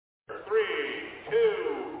2,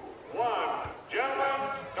 1. Gentlemen,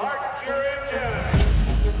 start your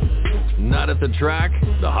engines. Not at the track?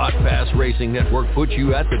 The Hot Pass Racing Network puts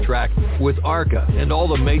you at the track with ARCA and all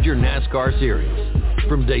the major NASCAR series.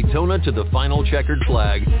 From Daytona to the final checkered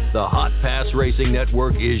flag, the Hot Pass Racing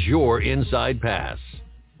Network is your inside pass.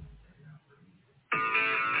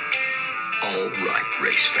 All right,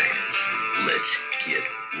 race fans, let's get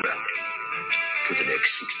rowdy. For the next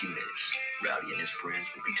 60 minutes, Rowdy and his friends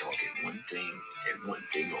will be talking one thing and one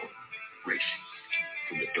thing only, racing.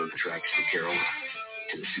 From the dirt tracks of Carolina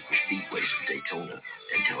to the super speedways of Daytona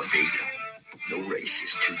and Talladega, no race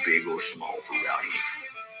is too big or small for Rowdy.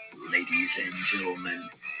 Ladies and gentlemen,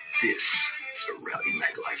 this is the Rowdy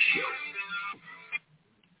Maglite Show.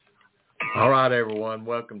 All right, everyone.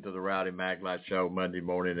 Welcome to the Rowdy Maglite Show Monday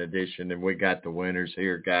morning edition, and we got the winners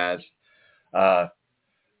here, guys.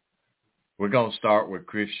 We're going to start with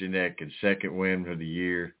Christian Ekins, second win of the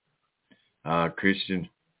year. Christian,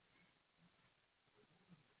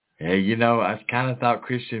 hey, you know, I kind of thought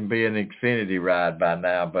Christian would be an Xfinity ride by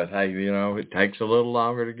now, but hey, you know, it takes a little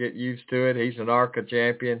longer to get used to it. He's an ARCA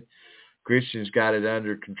champion. Christian's got it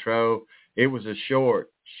under control. It was a short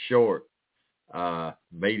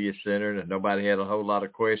media center, and nobody had a whole lot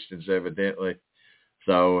of questions, evidently.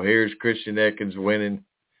 So here's Christian Ekins winning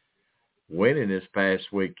this past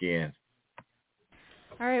weekend.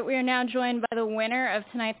 All right, we are now joined by the winner of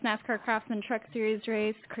tonight's NASCAR Craftsman Truck Series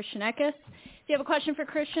race, Christian Ekins. If you have a question for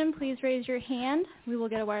Christian, please raise your hand. We will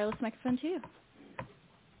get a wireless microphone to you.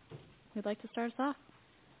 Who'd like to start us off?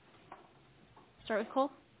 Start with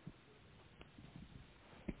Cole.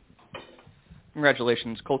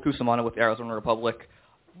 Congratulations, Cole Cusimano with Arizona Republic.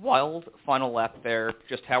 Wild final lap there.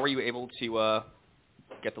 Just how were you able to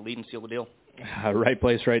get the lead and seal the deal? Right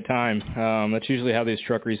place, right time. That's usually how these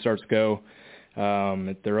truck restarts go.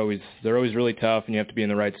 They're always really tough, and you have to be in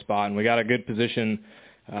the right spot. And we got a good position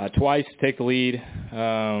twice to take the lead.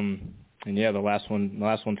 And yeah, the last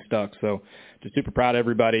one stuck. So just super proud of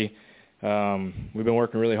everybody. We've been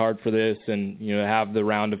working really hard for this, and you know, to have the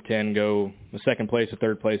round of 10 go a second place, a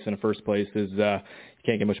third place, and a first place is you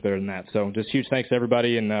can't get much better than that. So just huge thanks to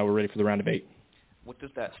everybody, and we're ready for the round of 8. What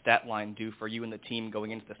does that stat line do for you and the team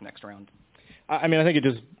going into this next round? I mean, I think it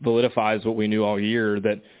just validifies what we knew all year,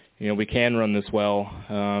 that you know, we can run this well,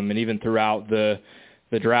 and even throughout the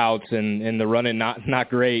droughts and the running not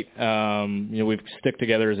great, you know, we've stuck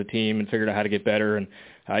together as a team and figured out how to get better. And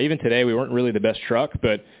even today, we weren't really the best truck,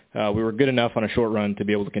 but we were good enough on a short run to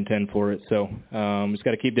be able to contend for it. So just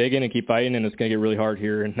got to keep digging and keep fighting, and it's going to get really hard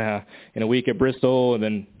here in a week at Bristol, and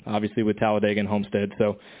then obviously with Talladega and Homestead.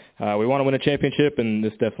 So we want to win a championship, and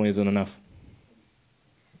this definitely isn't enough.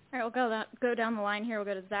 All right, we'll go down the line here.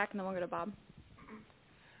 We'll go to Zach, and then we'll go to Bob.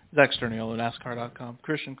 Zach Sterniolo, NASCAR.com.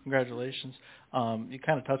 Christian, congratulations. You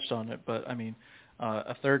kind of touched on it, but, I mean,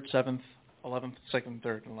 a third, 7th, 11th, 2nd,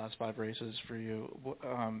 3rd in the last 5 races for you.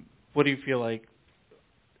 What do you feel like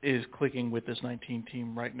is clicking with this 19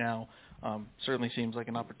 team right now? Certainly seems like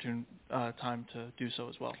an opportune time to do so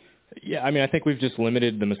as well. Yeah, I mean, I think we've just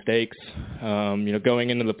limited the mistakes. You know, going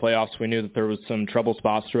into the playoffs, we knew that there was some trouble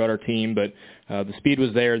spots throughout our team, but the speed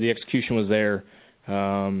was there, the execution was there.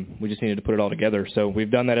 We just needed to put it all together. So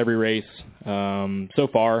we've done that every race so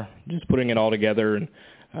far, just putting it all together, and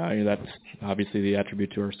you know, that's obviously the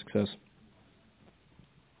attribute to our success.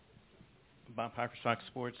 Bob Piper, Fox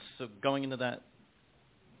Sports. So going into that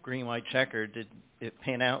green-white checker, did it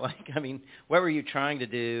pan out like, I mean, what were you trying to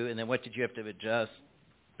do, and then what did you have to adjust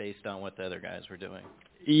based on what the other guys were doing?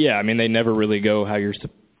 Yeah, I mean, they never really go how you're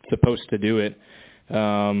supposed to do it. You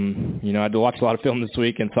know, I had to watch a lot of film this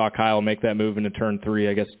week and saw Kyle make that move into turn 3,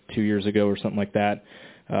 I guess 2 years ago or something like that,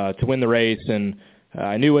 to win the race, and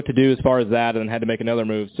I knew what to do as far as that, and had to make another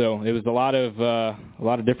move. So it was a lot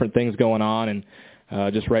of different things going on,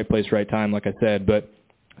 and just right place, right time, like I said. But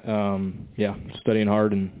yeah, studying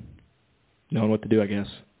hard and knowing what to do, I guess.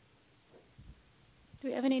 Do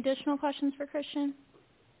we have any additional questions for Christian?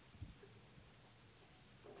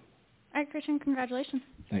 All right, Christian, congratulations.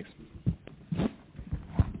 Thanks.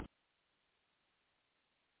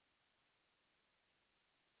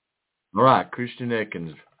 All right, Christian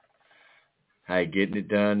Ekins. Hey, getting it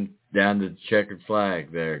done down to the checkered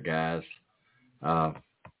flag there, guys.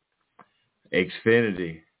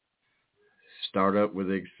 Xfinity. Start up with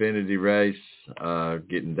the Xfinity race,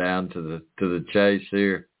 getting down to the chase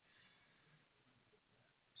here.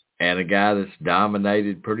 And a guy that's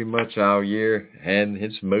dominated pretty much all year, and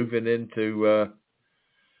it's moving into a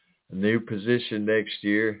new position next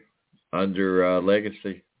year under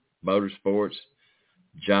Legacy Motorsports.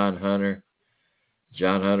 John Hunter.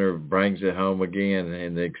 John Hunter brings it home again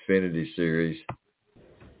in the Xfinity Series.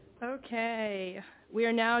 Okay. We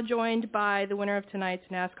are now joined by the winner of tonight's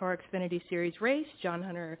NASCAR Xfinity Series race, John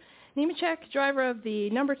Hunter Nemechek, driver of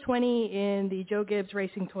the number 20 in the Joe Gibbs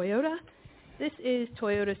Racing Toyota. This is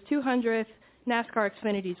Toyota's 200th NASCAR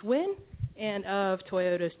Xfinity's win, and of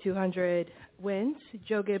Toyota's 200 wins,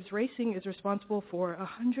 Joe Gibbs Racing is responsible for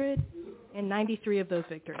 193 of those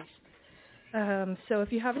victories. So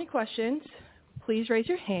if you have any questions, please raise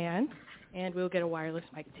your hand, and we'll get a wireless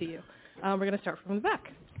mic to you. We're going to start from the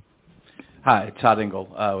back. Hi, Todd Engel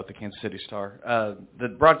with the Kansas City Star. The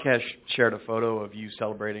broadcast shared a photo of you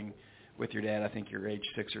celebrating with your dad. I think you're age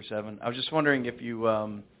 6 or 7. I was just wondering if you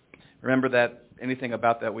remember anything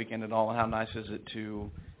about that weekend at all, and how nice is it to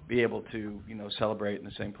be able to, celebrate in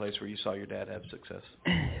the same place where you saw your dad have success?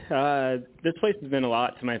 This place has been a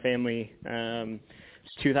lot to my family.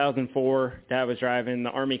 It's 2004. Dad was driving the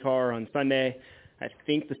Army car on Sunday. I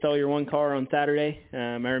think the Cellular One car on Saturday. I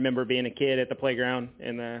remember being a kid at the playground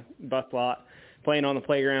in the bus lot, playing on the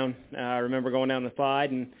playground. I remember going down the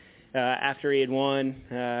slide, and after he had won,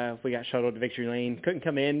 we got shuttled to Victory Lane. Couldn't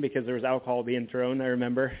come in because there was alcohol being thrown, I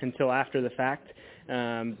remember, until after the fact.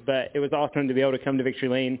 But it was awesome to be able to come to Victory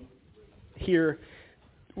Lane here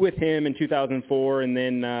with him in 2004, and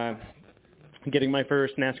then getting my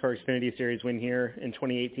first NASCAR Xfinity Series win here in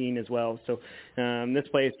 2018 as well. So this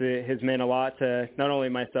place has meant a lot to not only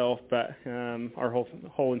myself, but our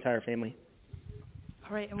whole entire family.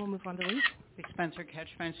 All right, and we'll move on to Lee.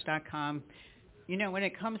 SpencerCatchfence.com. When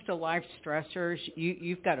it comes to life stressors,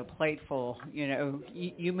 you've got a plate full.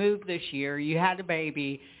 You moved this year. You had a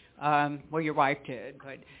baby. Your wife did,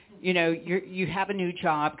 but you have a new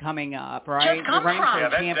job coming up, right? You're running for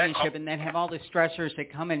a championship, and then have all the stressors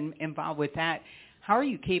that come involved with that. How are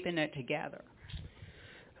you keeping it together?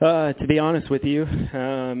 To be honest with you,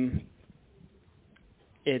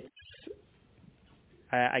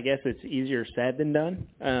 I guess it's easier said than done.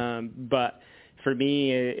 But for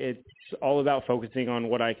me, it's all about focusing on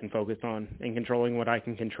what I can focus on and controlling what I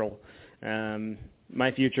can control. My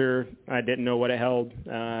future, I didn't know what it held.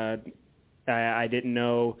 I didn't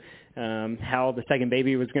know how the second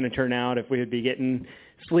baby was going to turn out, if we would be getting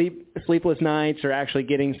sleepless nights or actually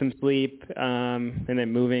getting some sleep, and then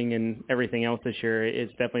moving and everything else this year.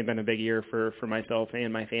 It's definitely been a big year for myself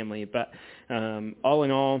and my family. But all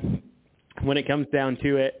in all, when it comes down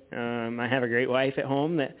to it, I have a great wife at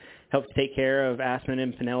home that helps take care of Aspen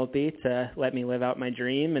and Penelope to let me live out my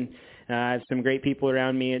dream, and I have some great people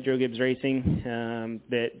around me at Joe Gibbs Racing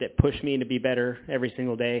that push me to be better every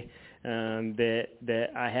single day, that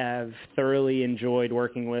I have thoroughly enjoyed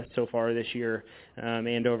working with so far this year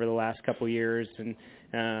and over the last couple years. And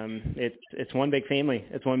it's one big family.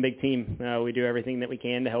 It's one big team. We do everything that we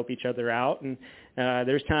can to help each other out. And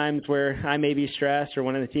there's times where I may be stressed, or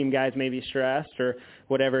one of the team guys may be stressed, or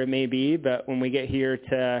whatever it may be. But when we get here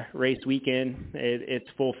to race weekend, it's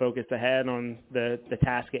full focus ahead on the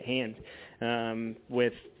task at hand.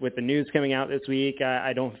 With the news coming out this week,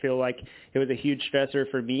 I don't feel like it was a huge stressor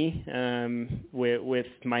for me. With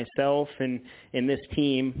myself and this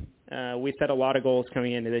team, we set a lot of goals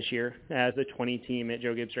coming into this year as a 20 team at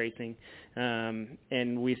Joe Gibbs Racing,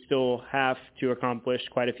 and we still have to accomplish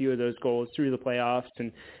quite a few of those goals through the playoffs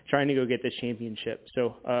and trying to go get this championship.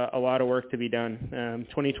 So a lot of work to be done.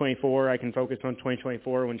 2024, I can focus on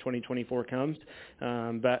 2024 when 2024 comes,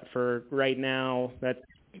 but for right now, that's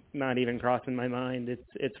not even crossing my mind.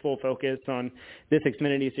 It's full focus on this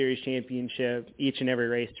Xfinity Series championship, each and every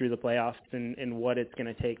race through the playoffs, and what it's going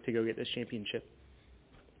to take to go get this championship.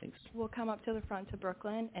 Thanks. We'll come up to the front to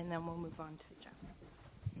Brooklyn, and then we'll move on to Jeff.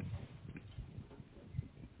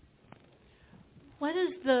 What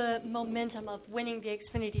does the momentum of winning the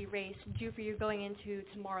Xfinity race do for you going into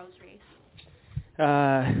tomorrow's race?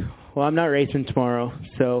 Well, I'm not racing tomorrow,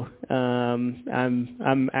 so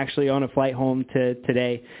I'm actually on a flight home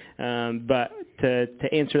today. But to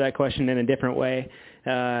answer that question in a different way,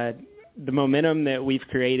 the momentum that we've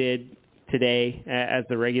created today as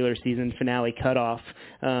the regular season finale cutoff,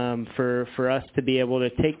 for us to be able to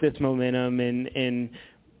take this momentum and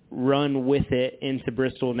run with it into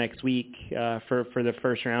Bristol next week for the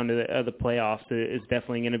first round of the playoffs is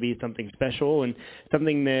definitely going to be something special and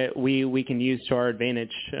something that we can use to our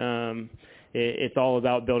advantage. It's all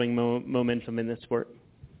about building momentum in this sport.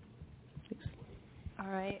 Thanks.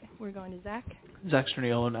 All right, we're going to Zach. Zach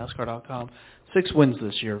Sterniola, NASCAR.com. 6 wins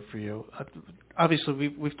this year for you. Obviously,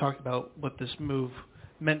 we've talked about what this move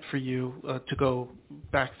meant for you to go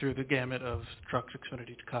back through the gamut of Trucks,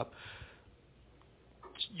 Xfinity to Cup.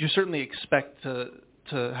 You certainly expect to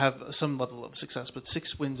to have some level of success, but 6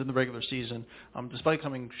 wins in the regular season, despite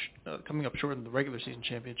coming up short in the regular season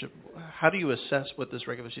championship. How do you assess what this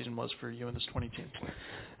regular season was for you and this 20 team?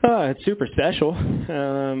 It's super special.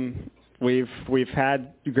 We've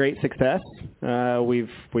had great success.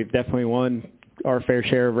 We've definitely won our fair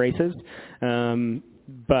share of races.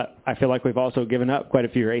 But I feel like we've also given up quite a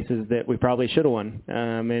few races that we probably should have won,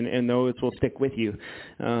 and those will stick with you.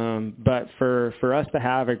 But for us to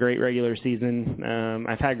have a great regular season,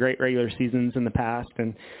 I've had great regular seasons in the past,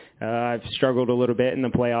 and I've struggled a little bit in the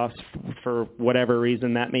playoffs for whatever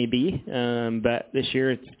reason that may be. But this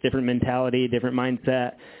year it's different mentality, different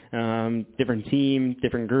mindset, different team,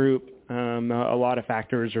 different group. A lot of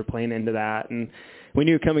factors are playing into that, and we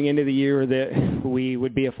knew coming into the year that we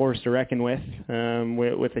would be a force to reckon with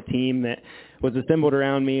a team that was assembled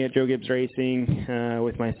around me at Joe Gibbs Racing,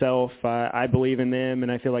 with myself. I believe in them,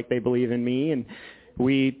 and I feel like they believe in me, and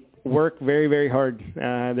we work very, very hard.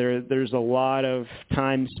 There's a lot of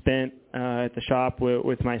time spent at the shop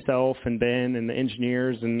with myself and Ben and the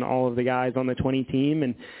engineers and all of the guys on the 20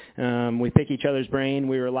 team, and we pick each other's brain.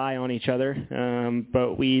 We rely on each other,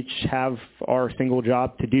 but we each have our single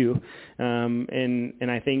job to do.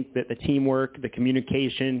 And I think that the teamwork, the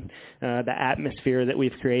communication, the atmosphere that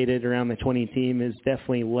we've created around the 20 team has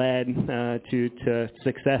definitely led to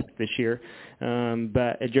success this year.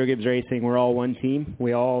 But at Joe Gibbs Racing, we're all one team.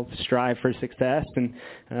 We all strive for success, and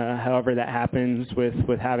however that happens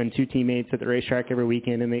with having 2 teammates at the racetrack every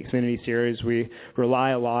weekend in the Xfinity Series, we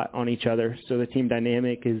rely a lot on each other. So the team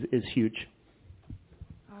dynamic is huge.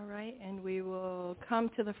 All right, and we will come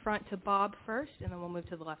to the front to Bob first, and then we'll move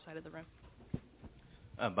to the left side of the room.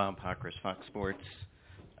 Bob Pockris, Fox Sports.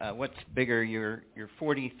 What's bigger, your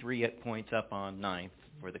 43 at points up on 9th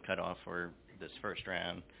for the cutoff for this first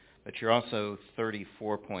round, but you're also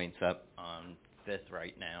 34 points up on 5th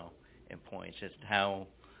right now in points. Just how,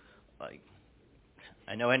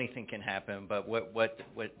 I know anything can happen, but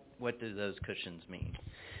what do those cushions mean?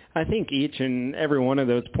 I think each and every one of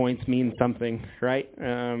those points means something, right?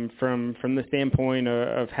 From the standpoint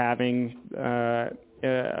of having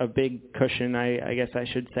a big cushion, I guess I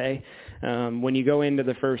should say. When you go into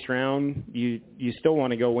the first round, you still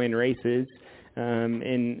want to go win races,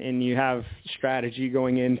 and you have strategy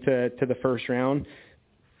going into the first round.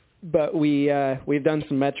 But we've done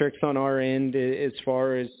some metrics on our end as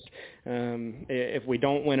far as if we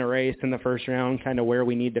don't win a race in the first round, kind of where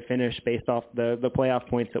we need to finish based off the playoff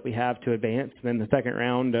points that we have to advance, then the second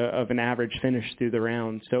round of an average finish through the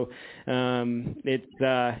round. So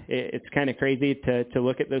it's kind of crazy to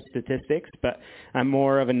look at those statistics, but I'm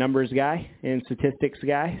more of a numbers guy and statistics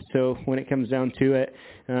guy. So when it comes down to it,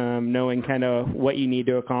 knowing kind of what you need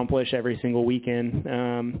to accomplish every single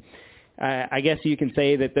weekend, I guess you can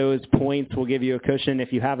say that those points will give you a cushion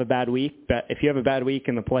if you have a bad week, but if you have a bad week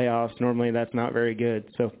in the playoffs, normally that's not very good.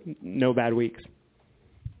 So no bad weeks.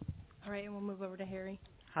 All right, and we'll move over to Harry.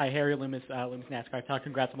 Hi, Harry Loomis, Loomis NASCAR Talk.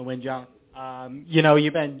 Congrats on the win, John.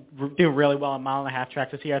 You've been doing really well on 1.5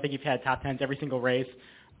 tracks this year. I think you've had top 10s every single race.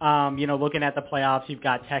 Looking at the playoffs, you've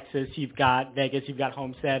got Texas, you've got Vegas, you've got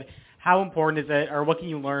Homestead. How important is it, or what can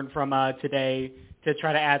you learn from today to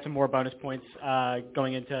try to add some more bonus points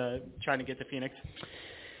going into trying to get to Phoenix?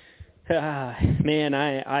 Man,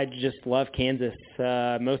 I just love Kansas.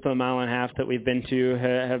 Most of the 1.5 that we've been to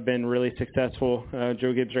have been really successful.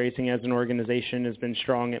 Joe Gibbs Racing as an organization has been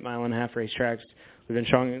strong at 1.5 racetracks. We've been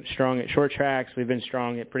strong at short tracks. We've been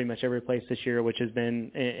strong at pretty much every place this year, which has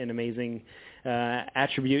been an amazing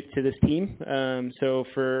attribute to this team. So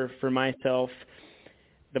for myself,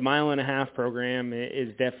 the 1.5 program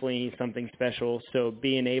is definitely something special. So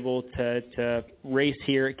being able to race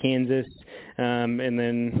here at Kansas, and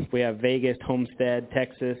then we have Vegas, Homestead,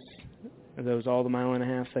 Texas. Are those all the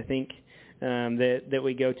 1.5s, I think, that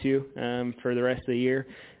we go to for the rest of the year?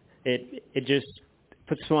 It just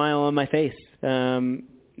puts a smile on my face.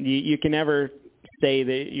 You can never say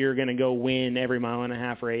that you're going to go win every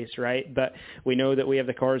 1.5 race, right? But we know that we have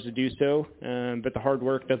the cars to do so, but the hard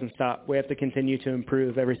work doesn't stop. We have to continue to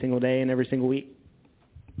improve every single day and every single week.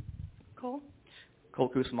 Cole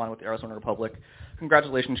Cusimano with the Arizona Republic.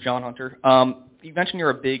 Congratulations, John Hunter. You mentioned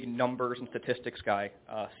you're a big numbers and statistics guy.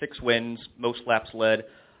 6 wins, most laps led.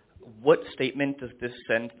 What statement does this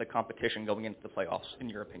send to the competition going into the playoffs, in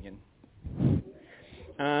your opinion?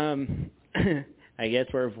 I guess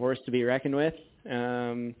we're a force to be reckoned with.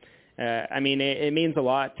 It means a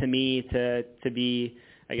lot to me to be,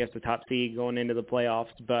 I guess, the top seed going into the playoffs.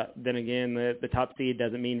 But then again, the top seed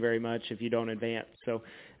doesn't mean very much if you don't advance. So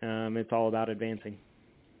it's all about advancing.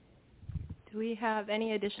 Do we have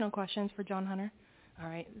any additional questions for John Hunter? All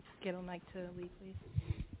right, let's get a mic to Lee, please.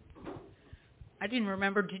 I didn't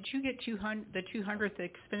remember. Did you get the 200th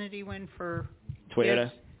Xfinity win for Toyota?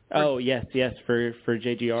 Gibbs? Oh, yes, for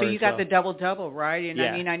JGR. So you got the double, right? And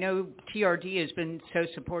yeah. I mean, I know TRD has been so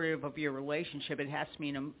supportive of your relationship. It has to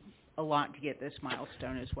mean a lot to get this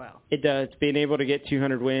milestone as well. It does. Being able to get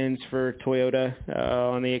 200 wins for Toyota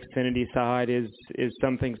on the Xfinity side is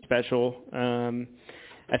something special.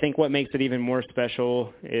 I think what makes it even more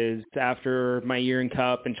special is after my year in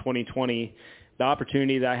Cup in 2020, the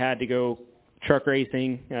opportunity that I had to go truck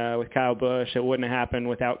racing with Kyle Busch, it wouldn't have happened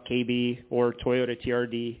without KB or Toyota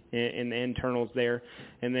TRD in the internals there.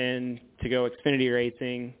 And then to go Xfinity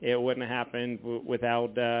racing, it wouldn't have happened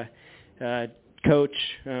without Coach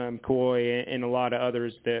Coy and a lot of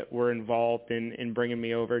others that were involved in bringing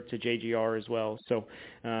me over to JGR as well. So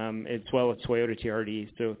as well as Toyota TRD.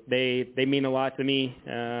 So they mean a lot to me.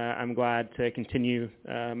 I'm glad to continue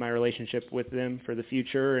my relationship with them for the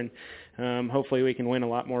future, and hopefully we can win a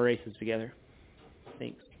lot more races together.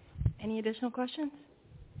 Thanks. Any additional questions?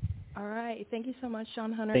 All right. Thank you so much,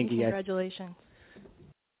 John Hunter. Thank you, guys. Congratulations.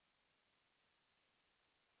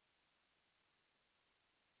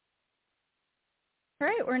 All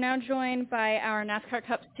right, we're now joined by our NASCAR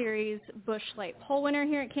Cup Series Busch Light pole winner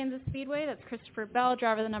here at Kansas Speedway. That's Christopher Bell,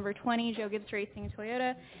 driver of the number 20, Joe Gibbs Racing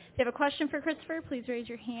Toyota. If you have a question for Christopher, please raise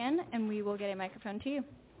your hand, and we will get a microphone to you.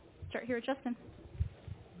 Start here with Justin.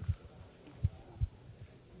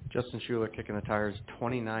 Justin Schuler, kicking the tires,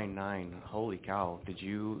 29.9. Holy cow. Did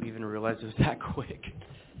you even realize it was that quick?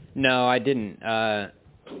 No, I didn't.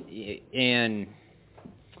 And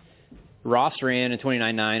Ross ran a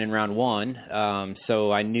 29.9 in round one,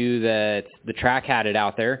 so I knew that the track had it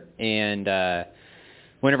out there. And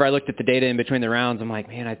whenever I looked at the data in between the rounds, I'm like,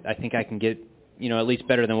 man, I think I can get, at least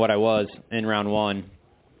better than what I was in round one.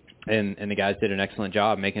 And the guys did an excellent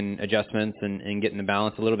job making adjustments and getting the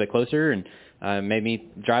balance a little bit closer, and made me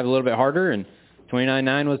drive a little bit harder, and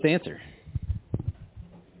 29.9 was the answer.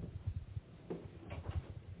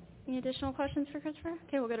 Any additional questions for Christopher?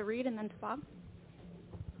 Okay, we'll go to Reed and then to Bob.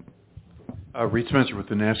 Reed Spencer with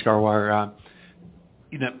the NASCAR Wire.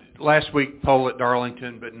 Last week, pole at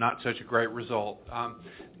Darlington, but not such a great result.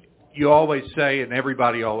 You always say, and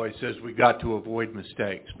everybody always says, we got to avoid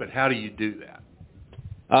mistakes, but how do you do that?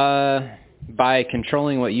 By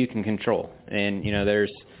controlling what you can control. And,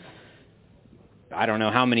 there's, I don't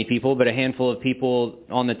know how many people, but a handful of people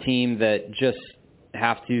on the team that just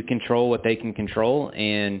have to control what they can control.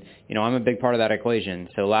 And, I'm a big part of that equation.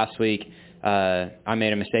 So last week, I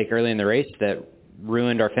made a mistake early in the race that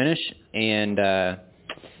ruined our finish. And, that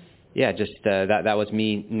was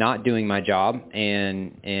me not doing my job.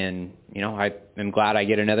 And I am glad I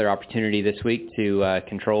get another opportunity this week to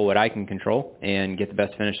control what I can control and get the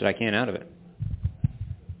best finish that I can out of it.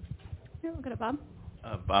 We'll go to Bob.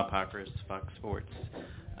 Bob Pockris, Fox Sports.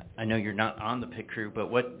 I know you're not on the pit crew, but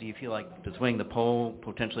what do you feel like? Does winning the pole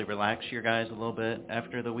potentially relax your guys a little bit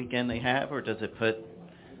after the weekend they have, or does it put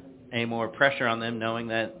any more pressure on them knowing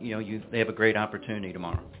that they have a great opportunity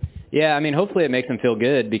tomorrow? Yeah, hopefully it makes them feel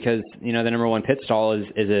good because the number one pit stall is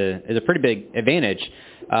a pretty big advantage.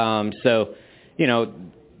 I'm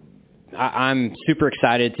super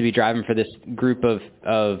excited to be driving for this group of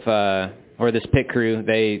this pit crew.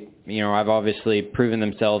 They I've obviously proven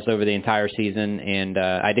themselves over the entire season, and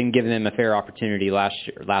I didn't give them a fair opportunity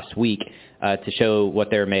last week to show what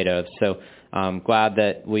they're made of. So I'm glad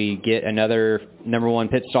that we get another number one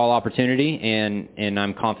pit stall opportunity, and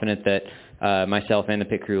I'm confident that myself and the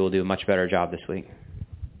pit crew will do a much better job this week.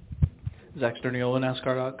 Zach Sterniola,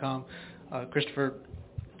 NASCAR.com. Christopher,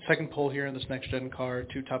 second pole here in this next-gen car,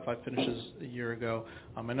 2 top 5 finishes a year ago.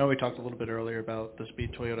 I know we talked a little bit earlier about the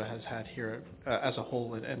speed Toyota has had here as a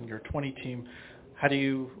whole and your 20 team. How do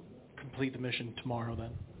you complete the mission tomorrow then?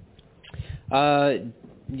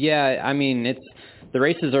 The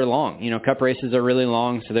races are long. Cup races are really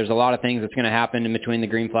long, so there's a lot of things that's going to happen in between the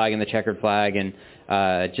green flag and the checkered flag, and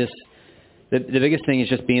just the biggest thing is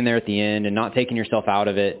just being there at the end and not taking yourself out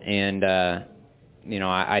of it. And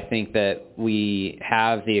I think that we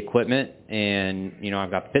have the equipment, and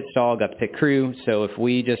I've got the pit stall, I've got the pit crew. So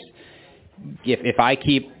if I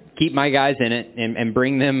keep my guys in it and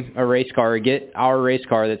bring them a race car, or get our race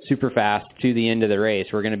car that's super fast to the end of the race,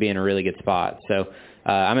 we're going to be in a really good spot. So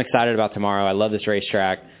I'm excited about tomorrow. I love this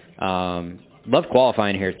racetrack. Love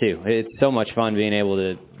qualifying here too. It's so much fun being able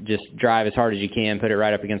to just drive as hard as you can, put it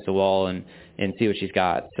right up against the wall, and see what she's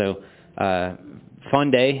got. So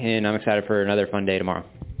fun day, and I'm excited for another fun day tomorrow.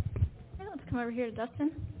 Okay, let's come over here to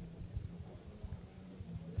Dustin.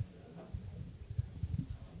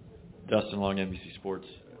 Dustin Long, NBC Sports.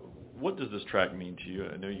 What does this track mean to you?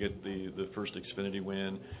 I know you get the first Xfinity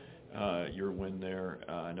win. your win there.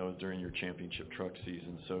 I know it was during your championship truck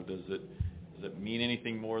season. So does it mean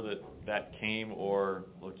anything more that came, or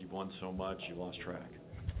look, you've won so much you lost track?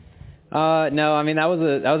 No, I mean that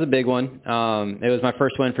was a big one. It was my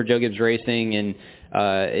first win for Joe Gibbs Racing, and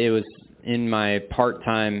it was in my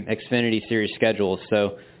part-time Xfinity Series schedule.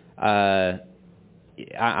 So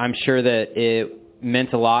I'm sure that it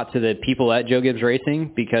meant a lot to the people at Joe Gibbs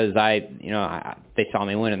Racing because they saw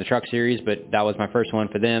me win in the Truck Series, but that was my first one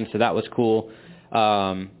for them, so that was cool.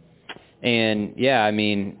 And yeah, I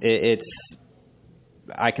mean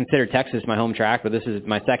I consider Texas my home track, but this is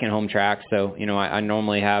my second home track, so I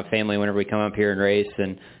normally have family whenever we come up here and race,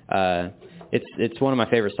 and it's one of my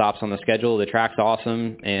favorite stops on the schedule. The track's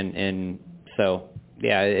awesome, and so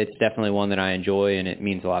yeah, it's definitely one that I enjoy, and it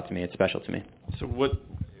means a lot to me. It's special to me. So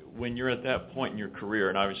when you're at that point in your career,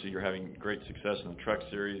 and obviously you're having great success in the Truck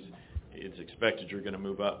Series, it's expected you're going to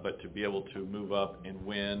move up, but to be able to move up and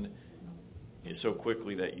win so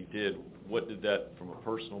quickly that you did, what did that, from a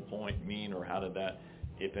personal point, mean, or how did that,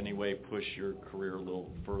 if any way, push your career a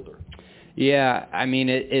little further? Yeah, I mean,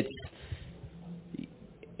 it's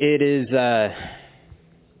a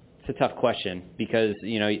tough question because,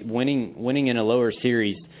 winning in a lower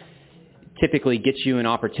series typically gets you an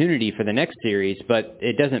opportunity for the next series, but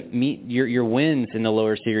it doesn't mean your wins in the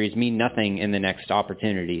lower series mean nothing in the next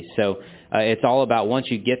opportunity. So it's all about once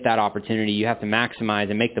you get that opportunity, you have to maximize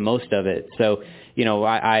and make the most of it. So,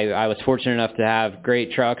 I was fortunate enough to have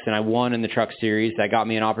great trucks, and I won in the Truck Series. That got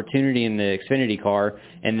me an opportunity in the Xfinity car,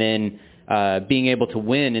 and then being able to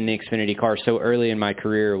win in the Xfinity car so early in my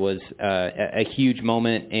career was a huge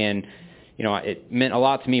moment, and it meant a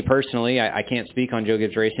lot to me personally. I can't speak on Joe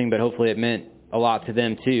Gibbs Racing, but hopefully it meant a lot to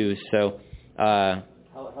them too. So, how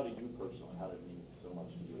do you personally? How did it mean so much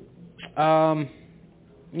to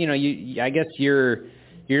you? I guess you're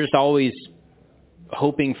just always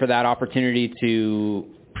hoping for that opportunity to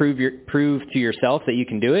prove to yourself that you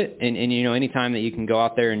can do it, and anytime that you can go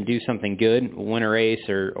out there and do something good, win a race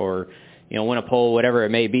or win a pole, whatever it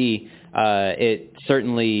may be, it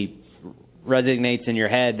certainly resonates in your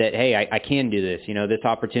head that, hey, I can do this. This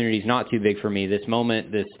opportunity is not too big for me. This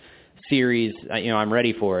moment, this series, I'm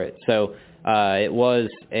ready for it. So it was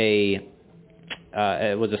a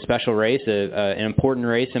special race, an important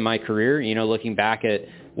race in my career. Looking back at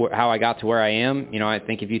how I got to where I am, I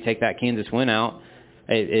think if you take that Kansas win out,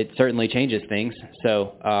 it certainly changes things.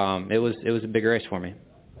 So it was a big race for me.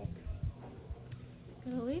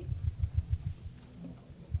 Really?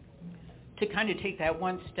 To kind of take that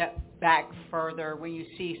one step back further, when you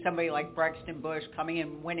see somebody like Brexton Bush coming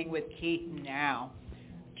in winning with Keaton now,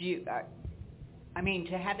 do you,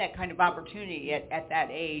 to have that kind of opportunity at that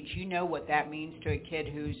age, what that means to a kid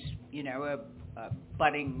who's, a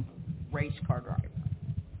budding race car driver.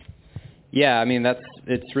 Yeah,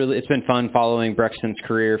 it's been fun following Brexton's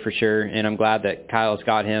career for sure, and I'm glad that Kyle's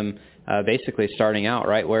got him basically starting out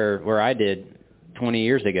right where I did 20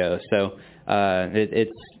 years ago. So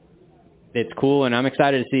it's cool, and I'm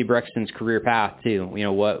excited to see Brexton's career path too.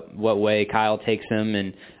 What way Kyle takes him,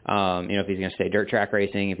 and if he's going to stay dirt track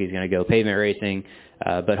racing, if he's going to go pavement racing.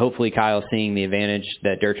 But hopefully Kyle's seeing the advantage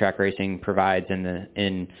that dirt track racing provides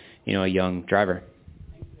in a young driver.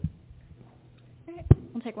 All right.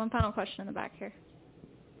 We'll take one final question in the back here.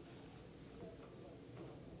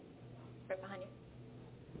 Right behind you.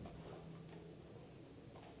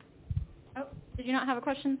 Oh, did you not have a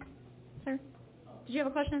question, sir? Did you have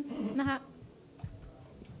a question in the hat?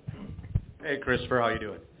 Hey, Christopher, how you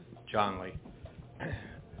doing? John Lee.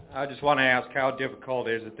 I just want to ask how difficult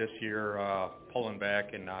is it this year pulling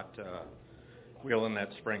back and not wheeling that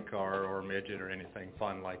sprint car or midget or anything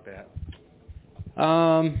fun like that?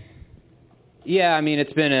 Yeah,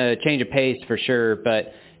 it's been a change of pace for sure,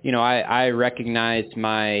 but I recognize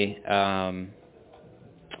the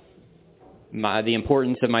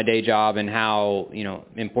importance of my day job and how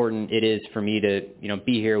important it is for me to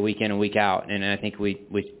be here week in and week out, and I think we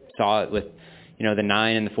saw it with the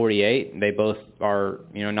 9 and the 48. They both are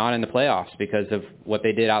not in the playoffs because of what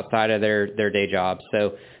they did outside of their day job.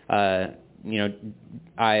 So I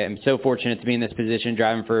am so fortunate to be in this position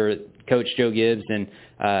driving for Coach Joe Gibbs, and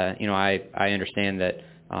I understand that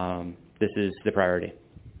this is the priority.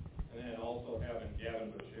 And then also having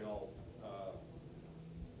Gavin Bushell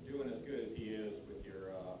doing as good as he is with your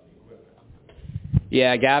equipment.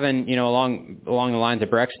 Yeah, Gavin, along the lines of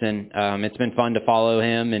Brexton, it's been fun to follow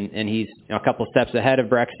him, and he's a couple steps ahead of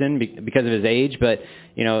Brexton because of his age, but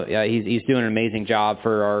he's doing an amazing job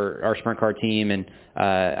for our sprint car team, and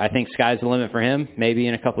I think sky's the limit for him. Maybe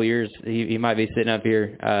in a couple years he might be sitting up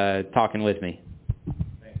here talking with me.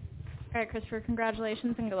 All right, Christopher,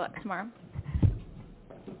 congratulations and good luck tomorrow.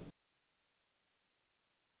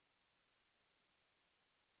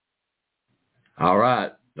 All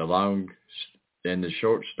right. The long and the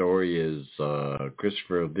short story is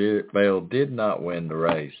Christopher Bell did not win the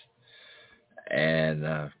race. And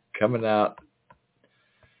coming out,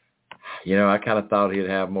 I kind of thought he'd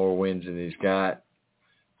have more wins than he's got.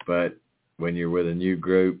 But when you're with a new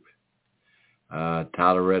group,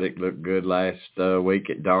 Tyler Reddick looked good last week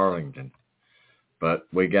at Darlington. But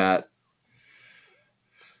let's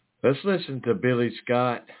listen to Billy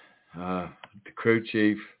Scott, the crew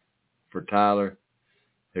chief for Tyler,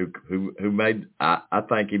 who made, I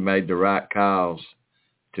think he made the right calls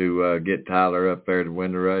to get Tyler up there to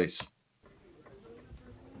win the race.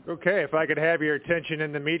 Okay, if I could have your attention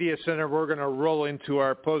in the media center, we're going to roll into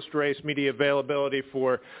our post-race media availability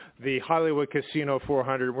for the Hollywood Casino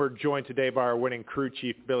 400. We're joined today by our winning crew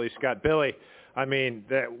chief, Billy Scott. Billy,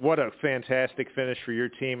 what a fantastic finish for your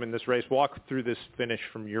team in this race. Walk through this finish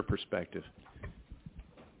from your perspective.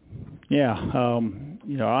 Yeah,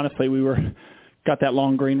 honestly, we got that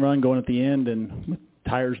long green run going at the end, and with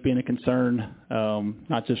tires being a concern,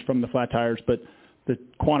 not just from the flat tires, but the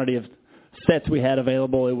quantity of sets we had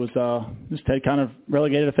available, it was just had kind of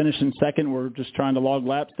relegated to finish in second. We're just trying to log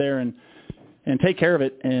laps there and take care of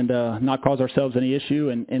it and not cause ourselves any issue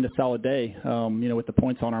and end a solid day, with the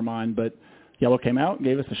points on our mind. But Yellow came out,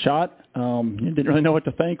 gave us a shot. Didn't really know what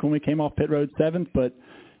to think when we came off pit road 7th, but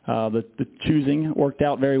the choosing worked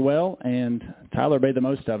out very well, and Tyler made the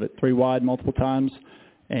most of it. 3 wide multiple times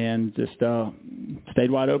and just stayed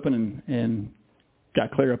wide open and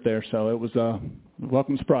got clear up there. So it was a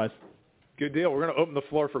welcome surprise. Good deal. We're going to open the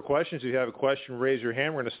floor for questions. If you have a question, raise your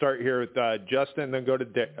hand. We're going to start here with Justin and then go to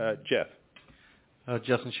Jeff.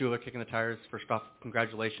 Justin Schuler, Kicking the Tires. First off,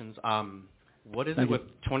 congratulations. What is it with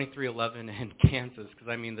 2311 and Kansas? Because,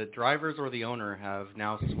 the drivers or the owner have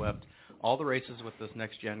now swept all the races with this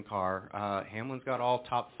next-gen car. Hamlin's got all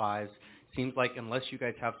top 5s. Seems like unless you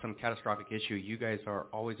guys have some catastrophic issue, you guys are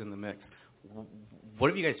always in the mix. What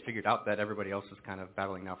have you guys figured out that everybody else is kind of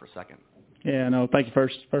battling now for second? Yeah, no, thank you.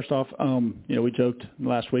 First off, we joked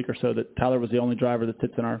last week or so that Tyler was the only driver that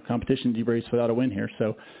sits in our competition debriefs without a win here.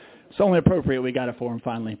 So it's only appropriate we got it for him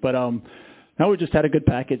finally. But no, we just had a good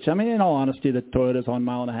package. In all honesty, the Toyotas on 1.5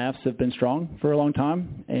 miles have been strong for a long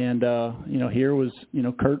time. And, here was,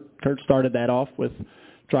 Kurt started that off with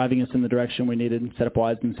driving us in the direction we needed,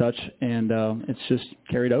 setup-wise and such. And it's just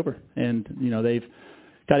carried over. And, they've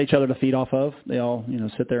got each other to feed off of. They all,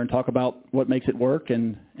 sit there and talk about what makes it work,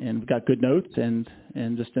 and we've got good notes, and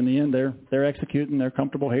just in the end, they're executing, they're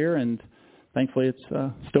comfortable here, and thankfully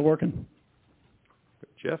it's still working.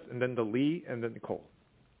 Jeff, and then to Lee, and then Nicole.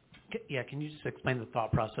 Yeah, can you just explain the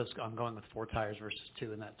thought process on going with 4 tires versus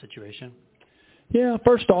 2 in that situation? Yeah,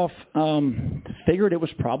 first off, figured it was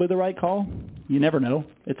probably the right call. You never know.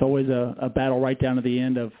 It's always a battle right down to the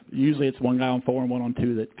end of, usually it's one guy on 4 and one on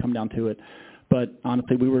 2 that come down to it. But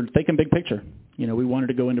honestly, we were thinking big picture. We wanted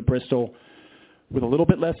to go into Bristol with a little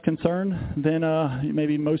bit less concern than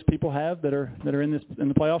maybe most people have that are in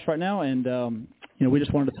the playoffs right now. And we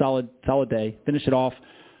just wanted a solid day, finish it off.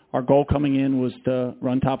 Our goal coming in was to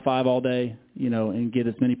run top 5 all day, and get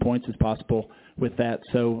as many points as possible with that.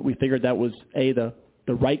 So we figured that was the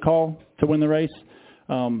right call to win the race.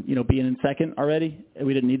 Being in second already,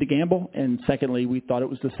 we didn't need to gamble. And secondly, we thought it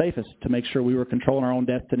was the safest to make sure we were controlling our own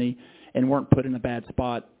destiny and weren't put in a bad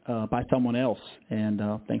spot by someone else. And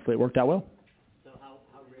thankfully it worked out well. So how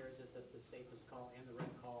rare is it that the safest call and the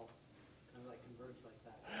right call kind of converge like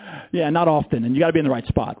that? Yeah, not often. And you got to be in the right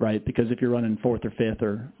spot, right? Because if you're running 4th or 5th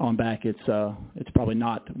or on back, it's probably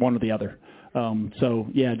not one or the other. So,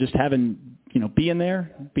 yeah, just having, being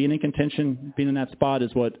there, being in contention, being in that spot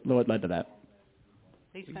is what led to that.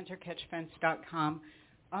 Lee Spencer, CatchFence.com.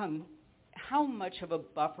 How much of a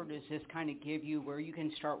buffer does this kind of give you where you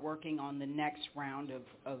can start working on the next round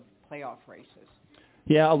of playoff races?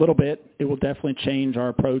 Yeah, a little bit. It will definitely change our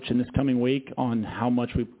approach in this coming week on how much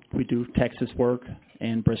we do Texas work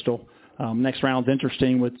and Bristol. Next round's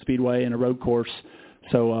interesting with Speedway and a road course.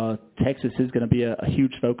 So Texas is going to be a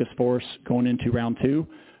huge focus for us going into round 2.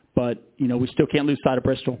 But, we still can't lose sight of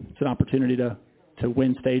Bristol. It's an opportunity to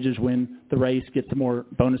win stages, win the race, get some more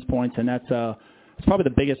bonus points, and that's probably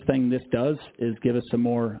the biggest thing this does is give us some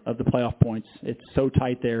more of the playoff points. It's so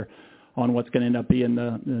tight there on what's going to end up being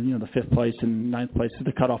the 5th place and 9th place,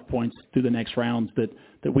 the cutoff points through the next rounds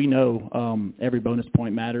that we know every bonus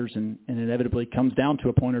point matters and inevitably comes down to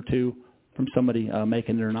a point or two from somebody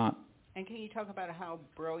making it or not. And can you talk about how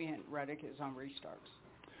brilliant Reddick is on restarts?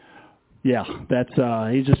 Yeah, that's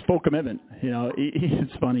he's just full commitment.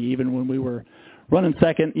 It's funny, even when we were running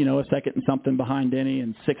second, a second and something behind Denny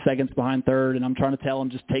and 6 seconds behind third, and I'm trying to tell him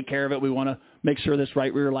just take care of it. We want to make sure this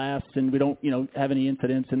right rear lasts and we don't, have any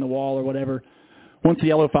incidents in the wall or whatever. once the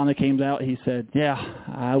yellow finally came out, he said, yeah,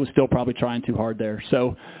 I was still probably trying too hard there.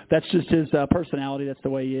 So that's just his personality. That's the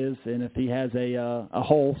way he is. And if he has a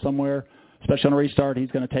hole somewhere, especially on a restart,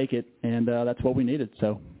 he's going to take it. And that's what we needed.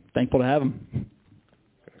 So thankful to have him.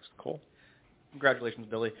 Cool. Congratulations,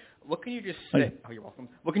 Billy. What can you just say? Oh, you're welcome.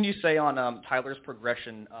 What can you say on Tyler's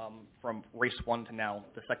progression from race 1 to now,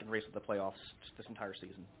 the second race of the playoffs, this entire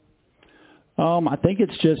season? I think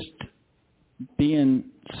it's just being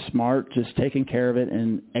smart, just taking care of it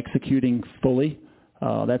and executing fully.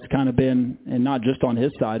 That's kind of been, and not just on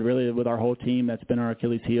his side, really with our whole team, that's been our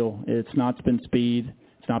Achilles heel. It's not been speed.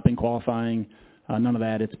 It's not been qualifying. None of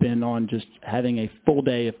that. It's been on just having a full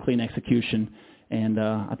day of clean execution. And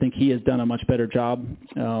I think he has done a much better job,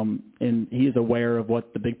 and he is aware of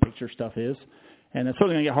what the big picture stuff is. And it's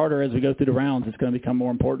certainly going to get harder as we go through the rounds. It's going to become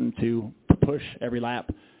more important to push every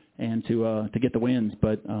lap and to get the wins.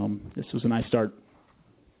 But this was a nice start.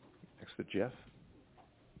 Next to Jeff.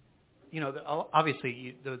 You know,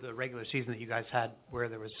 obviously the regular season that you guys had, where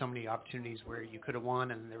there was so many opportunities where you could have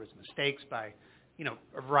won, and there was mistakes by, you know,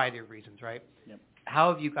 a variety of reasons, right? Yep.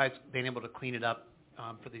 How have you guys been able to clean it up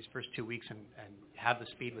for these first 2 weeks and have the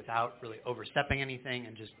speed without really overstepping anything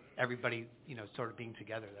and just everybody, you know, sort of being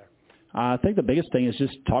together there? I think the biggest thing is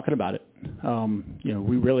just talking about it. You know,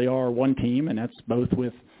 we really are one team, and that's both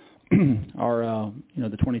with our, you know,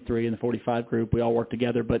 the 23 and the 45 group. We all work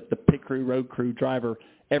together, but the pit crew, road crew, driver,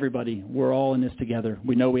 everybody, we're all in this together.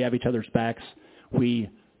 We know we have each other's backs. We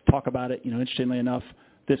talk about it. You know, interestingly enough,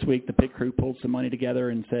 this week the pit crew pulled some money together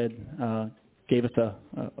and said, gave us a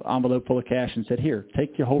envelope full of cash and said, here,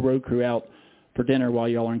 take your whole road crew out for dinner while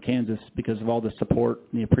y'all are in Kansas, because of all the support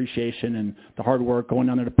and the appreciation and the hard work going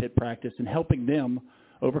down there to pit practice and helping them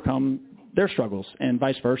overcome their struggles and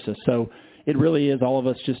vice versa. So it really is all of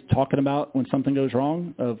us just talking about when something goes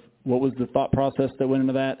wrong, of what was the thought process that went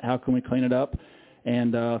into that, how can we clean it up,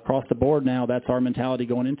 and across the board now, that's our mentality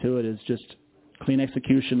going into it, is just clean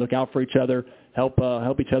execution, look out for each other, help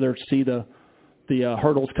each other see the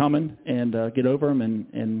hurdles coming and get over them,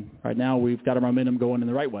 and right now we've got our momentum going in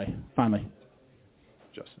the right way, finally.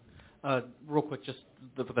 Justin. Real quick, just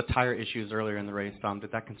the tire issues earlier in the race,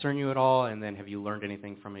 did that concern you at all, and then have you learned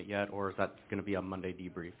anything from it yet, or is that going to be a Monday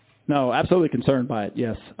debrief? No, absolutely concerned by it,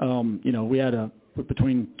 yes. You know, we had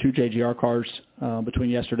between two JGR cars between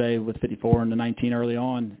yesterday with 54 and the 19 early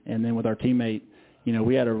on, and then with our teammate, you know,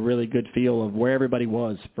 we had a really good feel of where everybody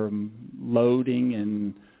was from loading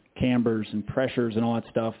and cambers and pressures and all that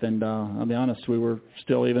stuff. And I'll be honest, we were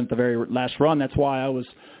still even at the very last run. That's why I was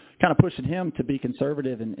kind of pushing him to be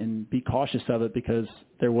conservative and be cautious of it, because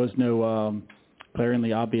there was no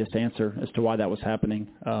glaringly obvious answer as to why that was happening.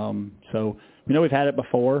 So we know we've had it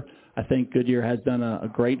before. I think Goodyear has done a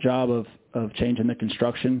great job of changing the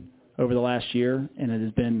construction over the last year, and it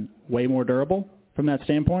has been way more durable from that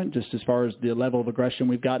standpoint, just as far as the level of aggression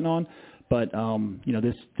we've gotten on. But, you know,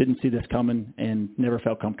 this didn't see this coming and never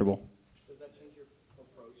felt comfortable. Does that change your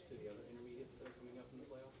approach to the other intermediates that are coming up in the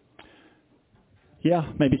playoffs?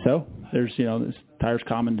 Yeah, maybe so. There's, you know, this tire's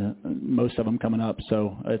common to most of them coming up,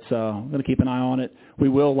 so it's I'm going to keep an eye on it. We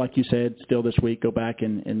will, like you said, still this week go back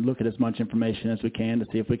and look at as much information as we can to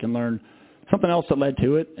see if we can learn something else that led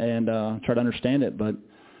to it and try to understand it. But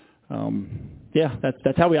yeah,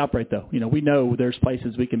 that's how we operate, though. You know, we know there's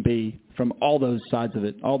places we can be from all those sides of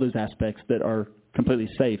it, all those aspects that are completely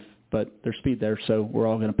safe, but there's speed there, so we're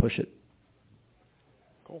all going to push it.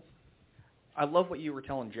 Cool. I love what you were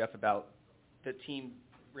telling Jeff about the team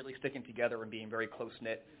really sticking together and being very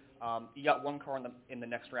close-knit. You got one car in the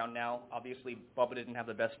next round now. Obviously, Bubba didn't have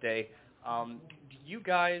the best day. Do you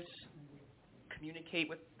guys communicate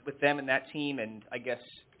with them and that team? And I guess,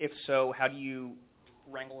 if so, how do you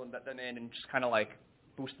wrangle them in and just kind of like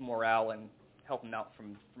boost the morale and help them out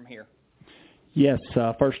from here? Yes,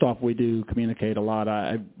 first off, we do communicate a lot.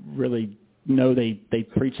 I really know they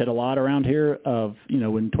preach it a lot around here of, you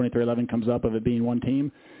know, when 2311 comes up, of it being one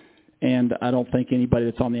team. And I don't think anybody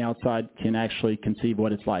that's on the outside can actually conceive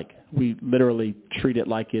what it's like. We literally treat it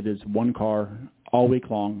like it is one car all week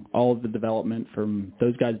long. All of the development, from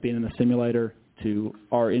those guys being in the simulator to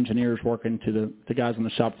our engineers working to the guys on the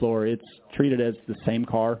shop floor, it's treated as the same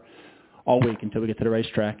car all week until we get to the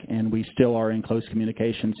racetrack, and we still are in close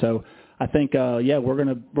communication. So I think, yeah, we're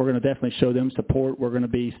gonna definitely show them support. We're going to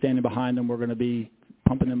be standing behind them. We're going to be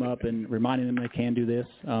pumping them up and reminding them they can do this.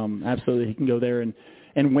 Absolutely, he can go there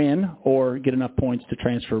and win or get enough points to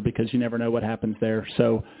transfer, because you never know what happens there.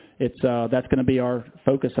 So it's that's going to be our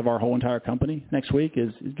focus of our whole entire company next week,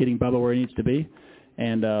 is getting Bubba where he needs to be,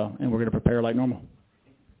 and we're going to prepare like normal.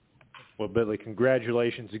 Well, Billy,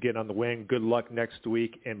 congratulations again on the win. Good luck next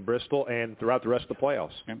week in Bristol and throughout the rest of the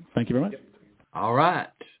playoffs. Thank you very much. All right.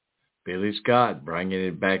 Billy Scott bringing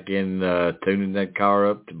it back in, tuning that car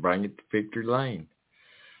up to bring it to victory lane.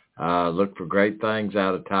 Look for great things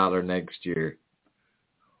out of Tyler next year.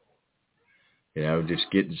 Just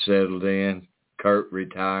getting settled in, Kurt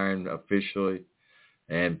retiring officially,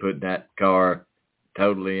 and putting that car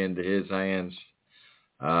totally into his hands.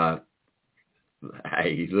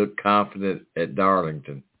 He looked confident at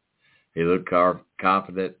Darlington. He looked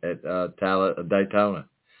confident at Daytona.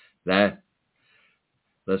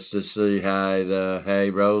 Let's just see how he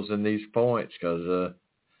rolls in these points, because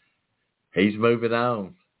he's moving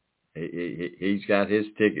on. He's got his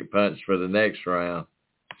ticket punched for the next round.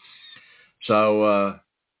 So, of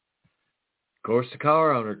course, the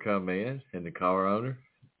car owner come in, and the car owner,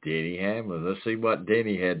 Denny Hamlin. Let's see what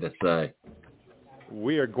Denny had to say.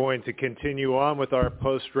 We are going to continue on with our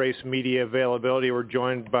post-race media availability. We're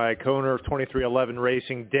joined by co-owner of 2311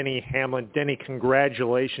 Racing, Denny Hamlin. Denny,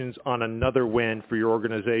 congratulations on another win for your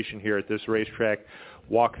organization here at this racetrack.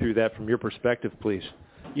 Walk through that from your perspective, please.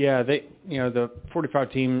 Yeah, the 45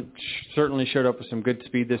 team certainly showed up with some good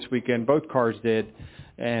speed this weekend. Both cars did,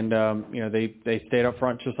 and they stayed up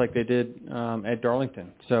front just like they did at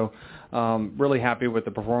Darlington. So really happy with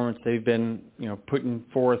the performance they've been putting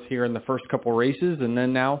forth here in the first couple races, and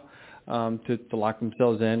then now to lock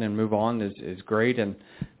themselves in and move on is great. And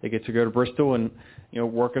they get to go to Bristol and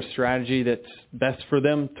work a strategy that's best for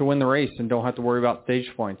them to win the race and don't have to worry about stage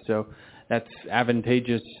points. So that's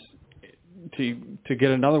advantageous to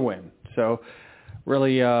get another win. So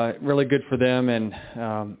really good for them,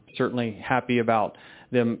 and certainly happy about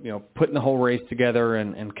them putting the whole race together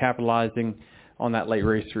and capitalizing on that late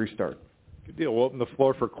race restart. Good deal. We'll open the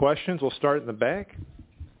floor for questions. We'll start in the back.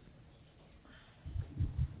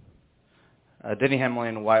 Denny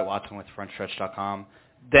Hamlin, Wyatt Watson with FrontStretch.com.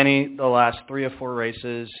 Denny, the last 3 or 4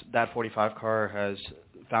 races, that 45 car has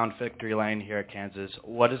found victory lane here at Kansas.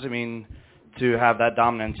 What does it mean to have that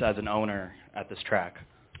dominance as an owner at this track?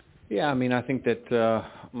 Yeah, I think that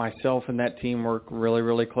myself and that team work really,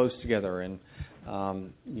 really close together, and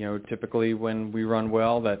typically when we run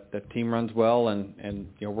well, that team runs well, and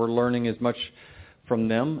we're learning as much from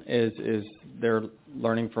them as they're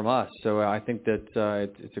learning from us. So I think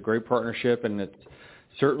that it's a great partnership, and it's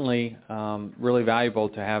certainly really valuable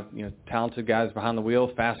to have talented guys behind the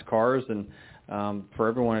wheel, fast cars, and for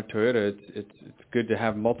everyone at Toyota, it's good to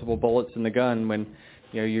have multiple bullets in the gun when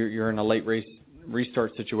you're in a late race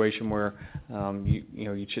restart situation where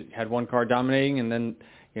you had one car dominating, and then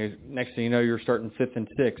next thing you know, you're starting 5th and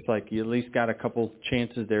 6th. Like, you at least got a couple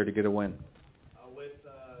chances there to get a win. With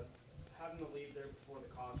having the lead there before the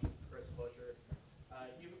caution, Chris Butcher,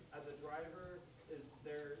 you as a driver, is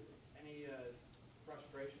there any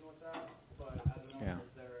frustration with that? But as an owner,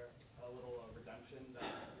 is there a little redemption that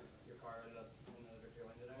your car ended up in the victory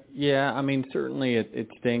lane today? Yeah, certainly it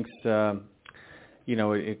stinks.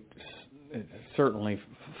 It certainly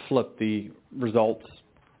flipped the results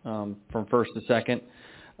from first to second.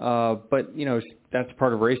 But that's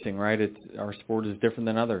part of racing, right? Our sport is different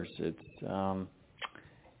than others. It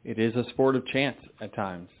is a sport of chance at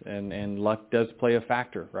times, and luck does play a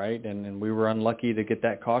factor, right? And we were unlucky to get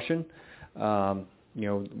that caution.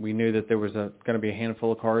 We knew that there was going to be a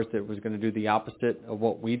handful of cars that was going to do the opposite of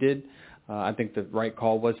what we did. I think the right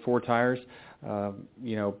call was 4 tires,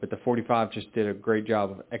 but the 45 just did a great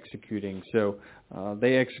job of executing. So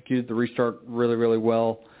they executed the restart really, really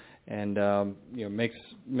well, and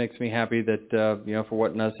makes me happy that for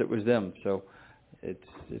what us it was them. So it's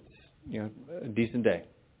a decent day.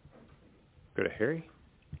 Go to Harry.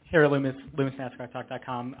 Harry Loomis,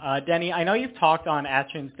 LoomisNASCARTalk.com. Denny, I know you've talked on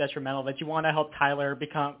actions detrimental that you want to help Tyler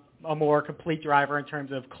become a more complete driver in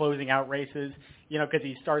terms of closing out races, because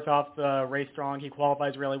he starts off the race strong, he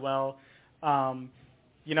qualifies really well.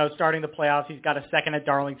 Starting the playoffs, he's got a second at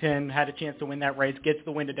Darlington, had a chance to win that race, gets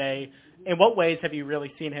the win today. In what ways have you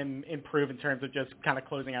really seen him improve in terms of just kind of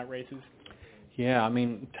closing out races? Yeah,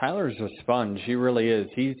 Tyler's a sponge. He really is.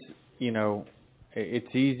 He's,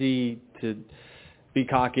 it's easy to be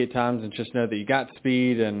cocky at times and just know that you got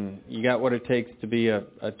speed and you got what it takes to be a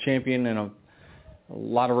champion and a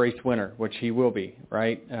lot of race winner, which he will be,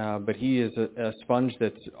 right? But he is a sponge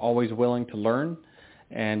that's always willing to learn.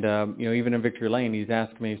 And, even in victory lane, he's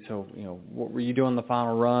asked me, so, what were you doing the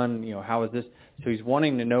final run? How is this? So he's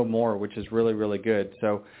wanting to know more, which is really, really good.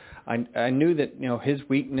 So I knew that, his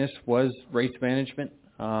weakness was race management.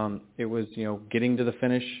 It was, getting to the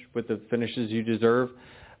finish with the finishes you deserve.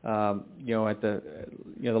 At the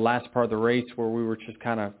last part of the race where we were just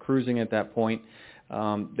kind of cruising at that point,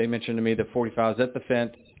 they mentioned to me that 45 is at the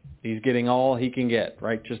fence. He's getting all he can get,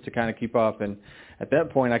 right, just to kind of keep up. And at that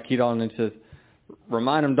point, I keyed on into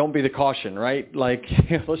remind them, don't be the caution, right? Like,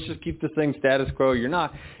 let's just keep this thing status quo. You're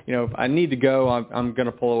not, if I need to go, I'm going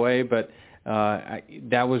to pull away. But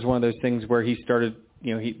that was one of those things where he started,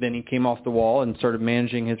 then he came off the wall and started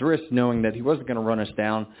managing his risk, knowing that he wasn't going to run us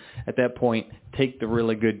down. At that point, take the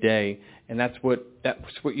really good day. And that's what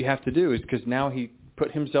you have to do, is because now he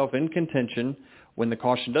put himself in contention when the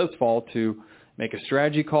caution does fall to make a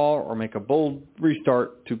strategy call or make a bold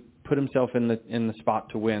restart to put himself in the spot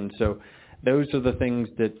to win. So those are the things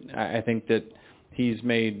that I think that he's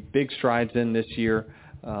made big strides in this year.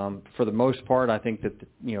 For the most part, I think that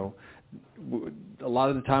a lot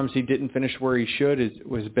of the times he didn't finish where he should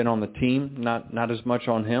was been on the team, not as much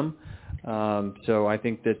on him. So I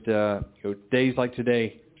think that days like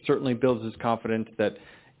today certainly builds his confidence that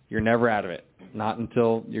you're never out of it, not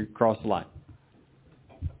until you cross the line.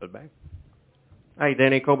 Hi,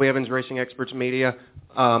 Danny. Colby Evans, Racing Experts Media.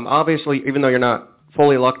 Obviously, even though you're not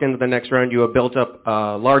fully locked into the next round, you have built up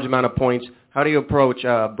a large amount of points. How do you approach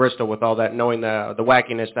Bristol with all that, knowing the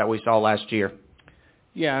wackiness that we saw last year?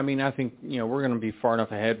 Yeah, I mean, I think, we're going to be far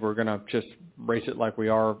enough ahead. We're going to just race it like we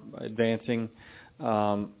are advancing.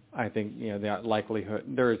 I think, the likelihood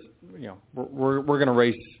there is, we're going to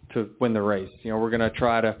race to win the race. We're going to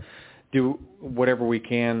try to do whatever we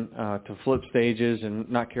can to flip stages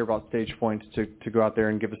and not care about stage points to go out there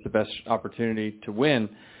and give us the best opportunity to win,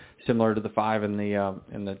 similar to the 5 and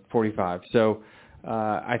the 45. So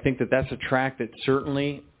I think that's a track that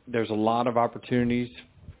certainly there's a lot of opportunities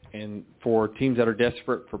and for teams that are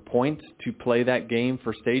desperate for points to play that game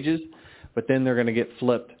for stages, but then they're going to get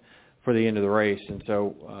flipped for the end of the race. And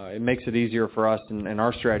so it makes it easier for us and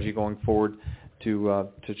our strategy going forward to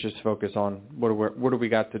just focus on what do we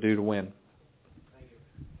got to do to win.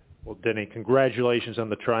 Well, Denny, congratulations on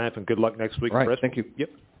the triumph and good luck next week. All right, thank you. Yep.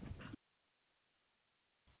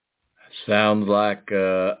 Sounds like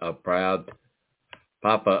a proud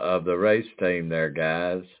papa of the race team there,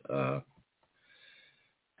 guys.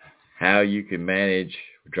 How you can manage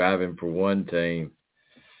driving for one team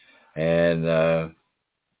and on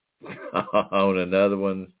another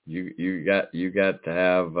one, you got to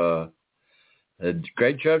have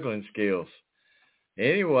great juggling skills.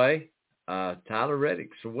 Anyway, Tyler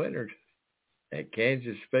Reddick's the winner at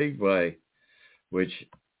Kansas Speedway, which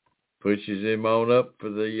pushes him on up for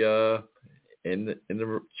the in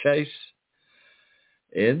the chase.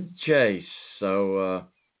 So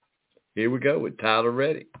here we go with Tyler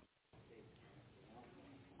Reddick.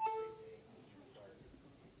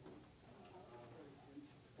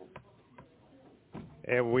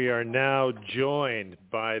 And we are now joined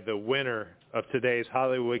by the winner of today's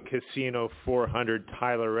Hollywood Casino 400,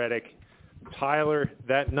 Tyler Reddick. Tyler,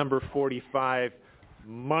 that number 45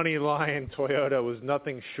 Money Lion Toyota was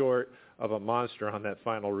nothing short of a monster on that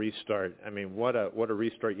final restart. I mean, what a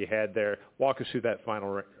restart you had there. Walk us through that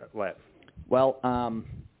final lap. Well,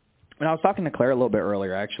 when I was talking to Claire a little bit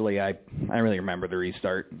earlier, actually, I don't really remember the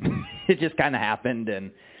restart. It just kind of happened,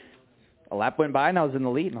 and a lap went by, and I was in the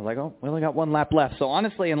lead, and I was like, oh, we only got one lap left. So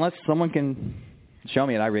honestly, unless someone can show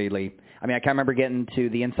me it, I can't remember getting to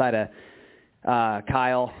the inside of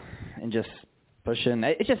Kyle and just pushing.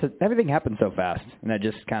 It just, everything happened so fast, and I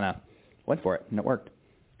just kind of went for it, and it worked.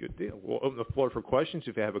 Good deal. We'll open the floor for questions.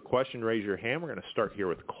 If you have a question, raise your hand. We're going to start here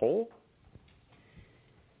with Cole.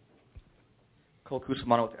 Cole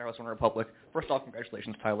Cusimano with Arizona Republic. First off,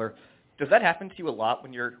 congratulations, Tyler. Does that happen to you a lot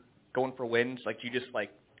when you're going for wins? Like, do you just, like,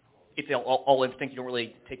 it's all instinct, you don't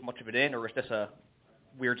really take much of it in, or is this a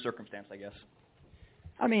weird circumstance, I guess?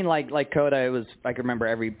 I mean, like Coda, it was, I can remember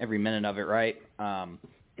every minute of it, right?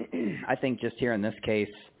 I think just here in this case,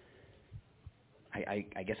 I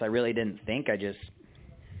guess I really didn't think. I just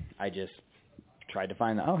tried to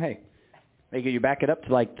find oh, hey, could you back it up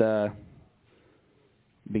to, like, the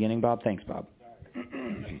beginning, Bob? Thanks, Bob.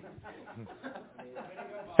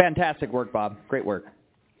 Fantastic work, Bob. Great work.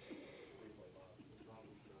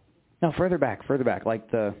 No, further back, like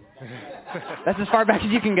that's as far back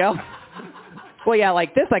as you can go. Well, yeah,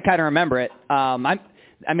 like this, I kind of remember it. I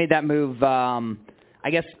made that move, I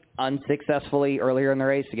guess, unsuccessfully earlier in the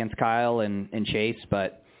race against Kyle and Chase,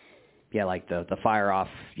 but yeah, like the fire off,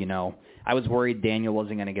 I was worried Daniel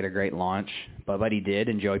wasn't going to get a great launch, but he did,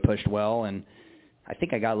 and Joey pushed well, and I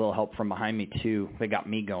think I got a little help from behind me too. They got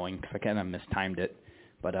me going because I kind of mistimed it,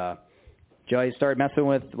 but Joey started messing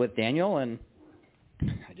with Daniel, and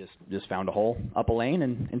I just found a hole up a lane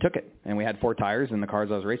and took it. And we had 4 tires, and the cars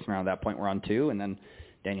I was racing around at that point were on 2, and then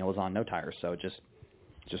Daniel was on no tires, so it just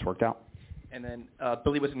worked out. And then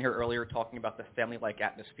Billy was in here earlier talking about the family-like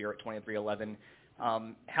atmosphere at 2311.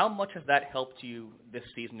 How much has that helped you this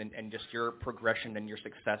season and just your progression and your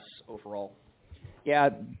success overall? Yeah,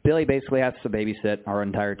 Billy basically has to babysit our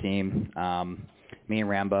entire team. Me and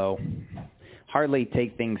Rambo hardly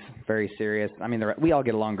take things very serious. I mean, we all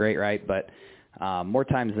get along great, right? But more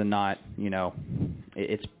times than not,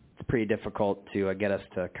 it's pretty difficult to get us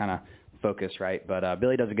to kind of focus, right? But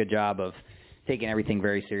Billy does a good job of taking everything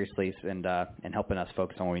very seriously and helping us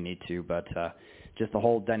focus on what we need to. But just the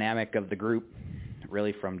whole dynamic of the group,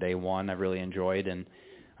 really from day one, I've really enjoyed, and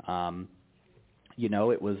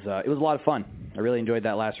it was a lot of fun. I really enjoyed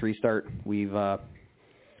that last restart. We put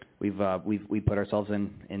ourselves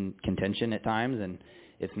in contention at times, and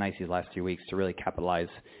it's nice these last 2 weeks to really capitalize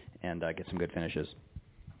and get some good finishes.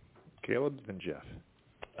 Caleb and Jeff.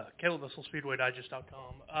 Caleb Vessel,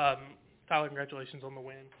 SpeedwayDigest.com. Tyler, congratulations on the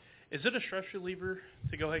win. Is it a stress reliever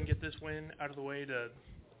to go ahead and get this win out of the way to,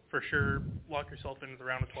 for sure, lock yourself into the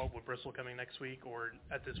round of 12 with Bristol coming next week, or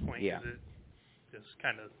at this point, is it just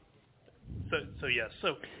kind of yes.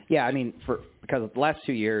 So yeah, I mean, because of the last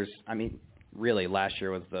 2 years, I mean, really, last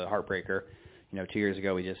year was the heartbreaker. 2 years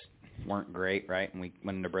ago, we just weren't great, right? And we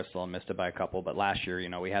went into Bristol and missed it by a couple. But last year,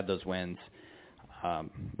 we had those wins.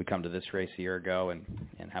 We come to this race a year ago and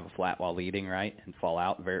have a flat while leading, right, and fall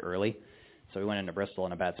out very early. So we went into Bristol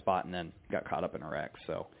in a bad spot and then got caught up in a wreck.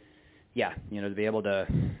 So, yeah, to be able to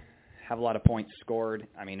have a lot of points scored,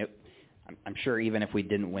 I mean, I'm sure even if we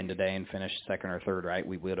didn't win today and finished second or third, right,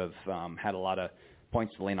 we would have had a lot of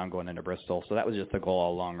points to lean on going into Bristol. So that was just the goal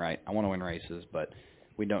all along, right? I want to win races, but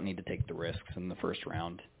we don't need to take the risks in the first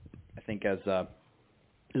round. I think as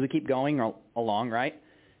we keep going along, right,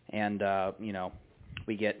 and,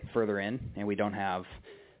 we get further in and we don't have,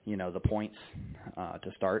 the points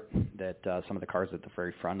to start that some of the cars at the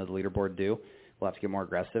very front of the leaderboard do, we'll have to get more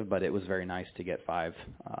aggressive. But it was very nice to get 5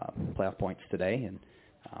 playoff points today and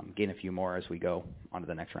gain a few more as we go on to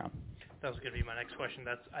the next round. That was going to be my next question.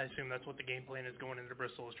 I assume that's what the game plan is going into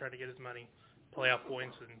Bristol, is try to get as many playoff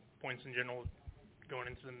points and points in general going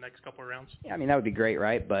into the next couple of rounds. Yeah, I mean, that would be great,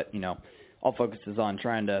 right? But, all focus is on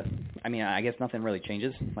trying to, I mean, I guess nothing really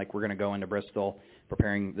changes. Like, we're going to go into Bristol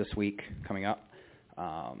preparing this week coming up,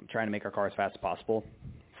 trying to make our car as fast as possible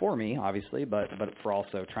for me, obviously, but for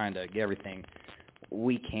also trying to get everything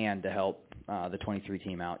we can to help the 23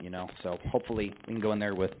 team out, So hopefully we can go in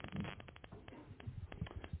there with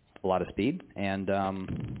a lot of speed and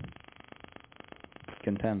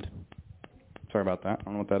contend. Sorry about that. I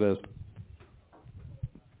don't know what that is.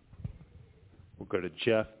 We'll go to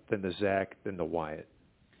Jeff, then to Zach, then to Wyatt.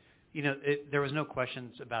 There was no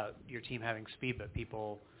questions about your team having speed, but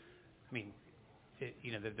people, I mean,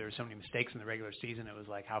 there were so many mistakes in the regular season. It was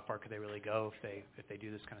like, how far could they really go if they do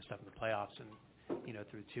this kind of stuff in the playoffs? And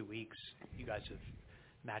through 2 weeks, you guys have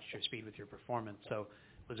matched your speed with your performance. So,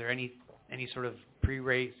 was there any sort of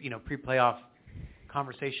pre-race, pre-playoff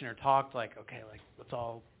conversation or talk like, okay, like let's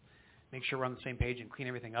all make sure we're on the same page and clean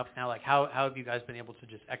everything up now? Like, how have you guys been able to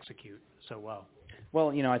just execute so well? Well,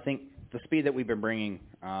 I think the speed that we've been bringing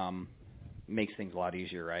makes things a lot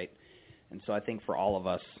easier, right? And so I think for all of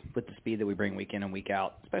us, with the speed that we bring week in and week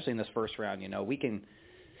out, especially in this first round, we can,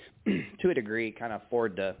 to a degree, kind of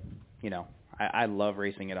afford to, I love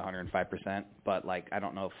racing at 105%, but, like, I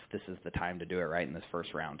don't know if this is the time to do it right in this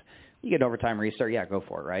first round. You get overtime restart, yeah, go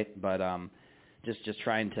for it, right? But just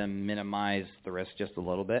trying to minimize the risk just a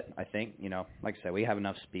little bit, I think. Like I said, we have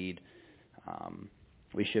enough speed.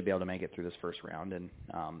 We should be able to make it through this first round, and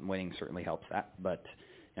winning certainly helps that. But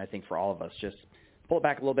I think for all of us, just pull it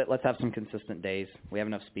back a little bit. Let's have some consistent days. We have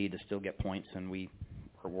enough speed to still get points, and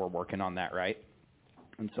we're working on that, right?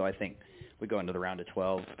 And so I think we go into the round of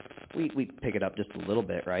 12. We pick it up just a little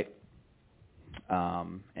bit, right?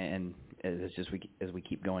 And as we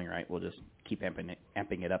keep going, right, we'll just keep amping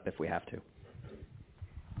it up if we have to.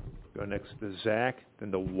 Go next to Zach,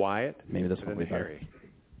 then to Wyatt, maybe this one will be Harry.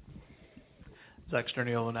 Zach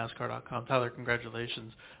Sterniolo, NASCAR.com. Tyler,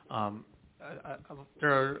 congratulations.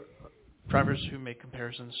 There are drivers who make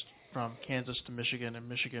comparisons from Kansas to Michigan, and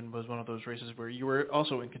Michigan was one of those races where you were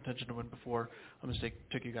also in contention to win before a mistake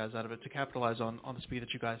took you guys out of it. To capitalize on the speed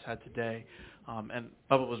that you guys had today, and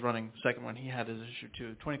Bubba was running second when he had his issue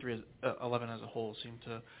too. 23-11 as a whole seemed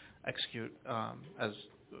to execute as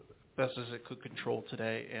best as it could control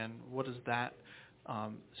today. And what does that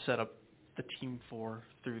set up the team for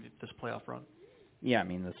through this playoff run? Yeah, I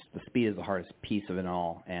mean, the speed is the hardest piece of it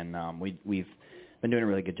all, and we've been doing a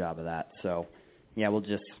really good job of that. So, yeah, we'll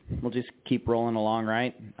just keep rolling along,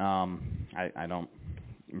 right? I'm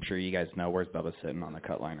sure you guys know where's Bubba sitting on the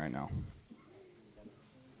cut line right now.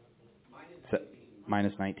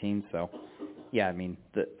 Minus 19. So, yeah, I mean,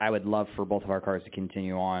 I would love for both of our cars to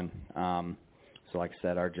continue on. So, like I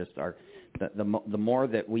said, the more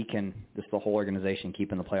that we can, the whole organization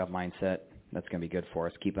keep in the playoff mindset, that's going to be good for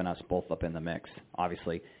us, keeping us both up in the mix.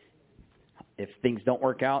 Obviously, if things don't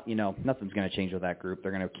work out, nothing's going to change with that group.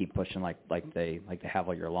 They're going to keep pushing like they have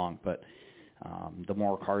all year long. But the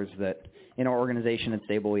more cars that in our organization and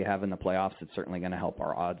stable we have in the playoffs, it's certainly going to help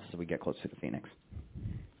our odds as we get closer to Phoenix.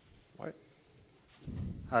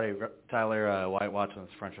 Howdy, Tyler White Watson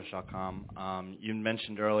with FrenchRush.com. You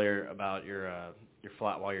mentioned earlier about your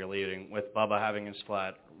flat while you're leading. With Bubba having his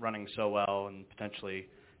flat running so well and potentially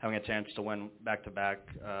having a chance to win back-to-back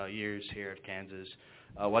years here at Kansas,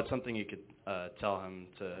 what's something you could tell him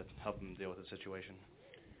to help him deal with the situation?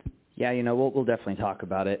 Yeah, we'll definitely talk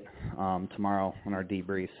about it tomorrow on our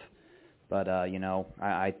debrief. But,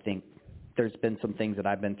 I think there's been some things that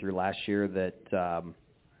I've been through last year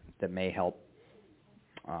that may help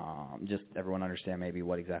just everyone understand maybe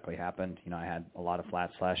what exactly happened. I had a lot of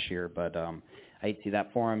flats last year, but I hate to see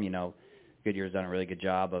that for him. Goodyear's done a really good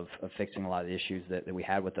job of fixing a lot of the issues that we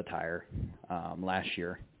had with the tire last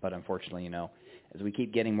year. But unfortunately, as we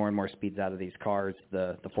keep getting more and more speeds out of these cars,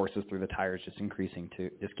 the forces through the tires just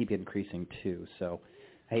keep increasing too. So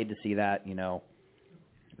I hate to see that.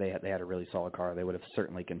 They had a really solid car. They would have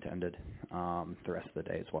certainly contended the rest of the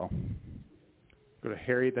day as well. Go to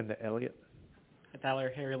Harry, then to Elliot.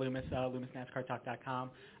 Tyler, Harry Loomis, LoomisNASCARTalk.com.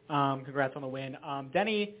 Congrats on the win.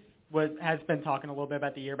 Denny has been talking a little bit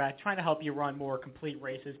about the year back, trying to help you run more complete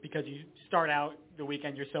races because you start out the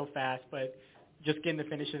weekend, you're so fast, but just getting the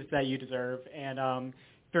finishes that you deserve. And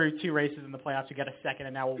through 2 races in the playoffs, you got a second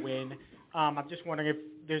and now a win. I'm just wondering if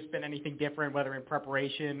there's been anything different, whether in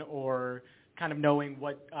preparation or kind of knowing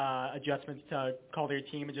what adjustments to call to your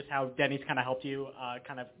team and just how Denny's kind of helped you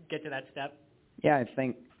kind of get to that step. Yeah, I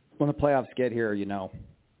think when the playoffs get here,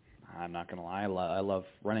 I'm not going to lie, I love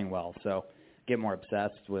running well. So get more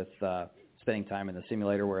obsessed with spending time in the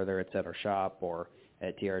simulator, whether it's at our shop or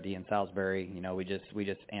at TRD in Salisbury. We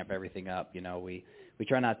just amp everything up. We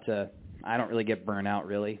try not to. I don't really get burnt out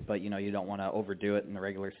really, but you don't want to overdo it in the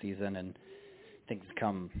regular season, and things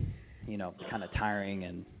become kind of tiring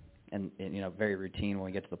and very routine when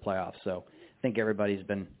we get to the playoffs. So I think everybody's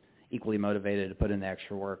been equally motivated to put in the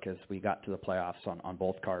extra work as we got to the playoffs on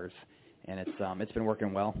both cars, and it's been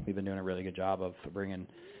working well. We've been doing a really good job of bringing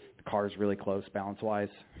the cars really close balance-wise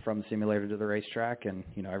from the simulator to the racetrack, and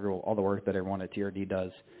all the work that everyone at TRD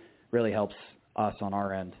does really helps us on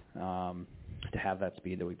our end to have that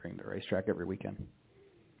speed that we bring to the racetrack every weekend.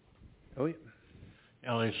 Elliot?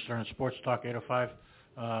 Elliot Stern, Sports Talk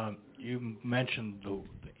 805. You mentioned the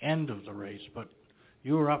end of the race, but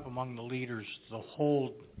you were up among the leaders the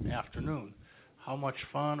whole afternoon. How much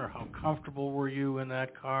fun or how comfortable were you in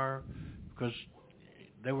that car? Because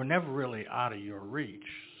they were never really out of your reach.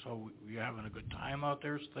 So you're having a good time out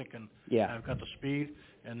there thinking, yeah, I've got the speed.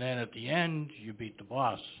 And then at the end, you beat the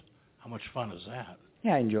boss. How much fun is that?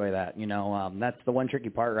 Yeah, I enjoy that. That's the one tricky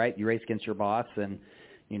part, right? You race against your boss, and,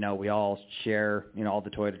 we all share, all the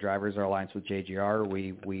Toyota drivers, our alliance with JGR.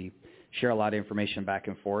 We share a lot of information back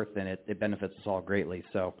and forth, and it benefits us all greatly.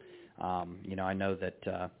 So, I know that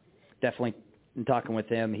definitely in talking with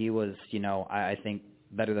him, he was, I think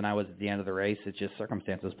better than I was at the end of the race. It's just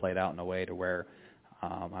circumstances played out in a way to where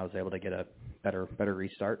I was able to get a better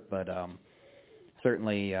restart. But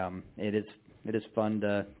certainly it is fun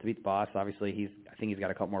to beat the boss. Obviously, I think he's got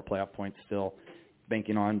a couple more playoff points still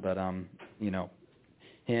banking on. But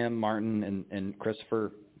him, Martin, and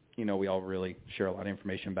Christopher, we all really share a lot of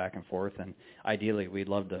information back and forth, and ideally we'd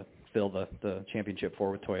love to fill the championship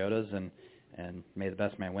 4 with Toyotas and may the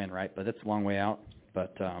best man win, right? But it's a long way out.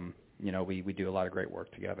 But we do a lot of great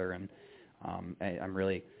work together, and I'm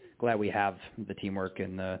really glad we have the teamwork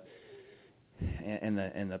and the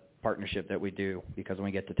partnership that we do, because when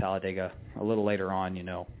we get to Talladega a little later on,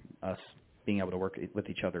 us being able to work with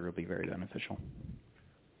each other will be very beneficial.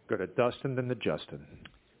 Go to Dustin, then to Justin.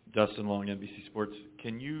 Dustin Long, NBC Sports.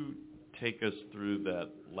 Can you take us through that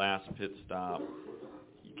last pit stop?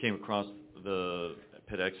 You came across the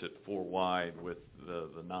pit exit 4 wide with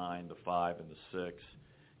the 9, the 5, and the 6,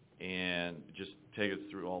 and just take us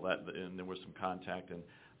through all that. And there was some contact, and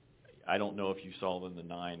I don't know if you saw in the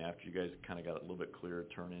 9 after you guys kind of got a little bit clearer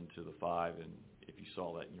turn into the 5, and if you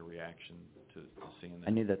saw that in your reaction to seeing that.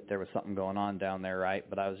 I knew that there was something going on down there, right?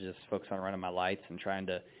 But I was just focused on running my lights and trying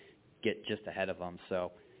to get just ahead of them.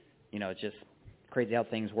 So, it's just crazy how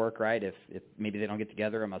things work, right? If maybe they don't get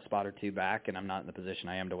together, I'm a spot or 2 back, and I'm not in the position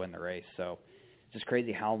I am to win the race. So it's just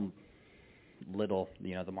crazy how little,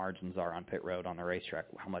 the margins are on pit road on the racetrack,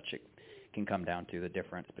 how much it can come down to, the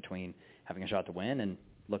difference between having a shot to win and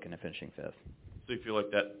looking at finishing 5th. So you feel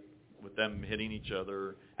like that with them hitting each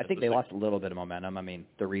other? I think they lost a little bit of momentum. I mean,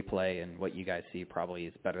 the replay and what you guys see probably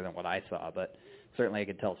is better than what I saw, but certainly I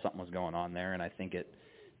could tell something was going on there, and I think it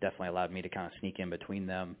definitely allowed me to kind of sneak in between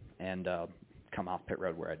them and come off pit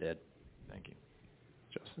road where I did. Thank you.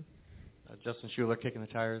 Justin? Justin Schuler, Kicking the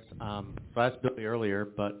Tires. So I asked Billy earlier,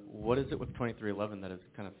 but what is it with 2311 that has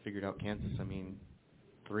kind of figured out Kansas? I mean,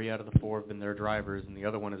 3 out of the 4 have been their drivers, and the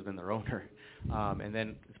other one has been their owner. And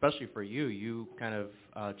then, especially for you, you kind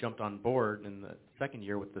of jumped on board in the second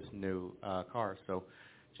year with this new car. So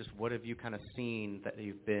just what have you kind of seen that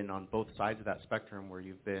you've been on both sides of that spectrum, where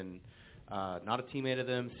you've been not a teammate of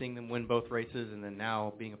them, seeing them win both races, and then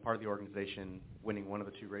now being a part of the organization, winning one of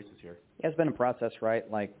the 2 races here? Yeah, it's been a process, right?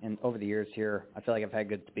 Like, over the years here, I feel like I've had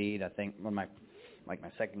good speed. I think when my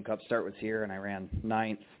second Cup start was here, and I ran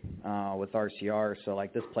 9th with RCR, so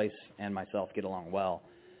like this place and myself get along well.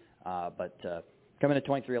 But coming to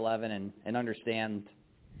 2311 and understand,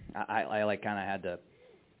 I like kind of had to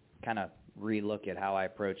kind of relook at how I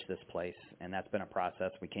approach this place, and that's been a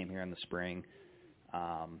process. We came here in the spring.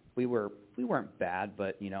 We weren't bad,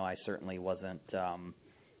 but I certainly wasn't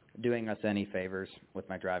doing us any favors with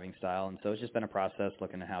my driving style, and so it's just been a process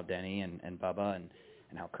looking at how Denny and Bubba and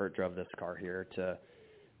how Kurt drove this car here to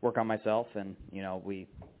work on myself. And I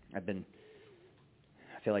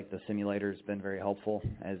feel like the simulator's been very helpful,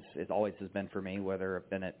 as it always has been for me, whether I've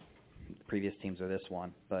been at previous teams or this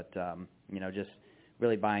one. But just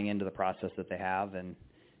really buying into the process that they have, and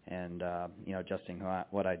adjusting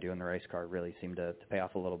what I do in the race car really seemed to pay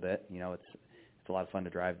off a little bit. It's a lot of fun to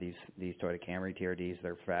drive these Toyota Camry TRDs.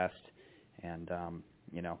 They're fast, and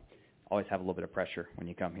always have a little bit of pressure when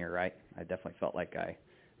you come here, right? I definitely felt like I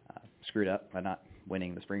screwed up by not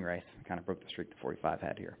winning the spring race. Kind of broke the streak the 45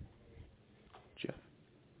 had here. Jeff?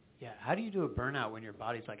 Yeah, how do you do a burnout when your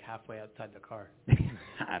body's like halfway outside the car?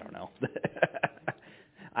 I don't know.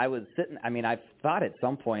 I was sitting, I thought at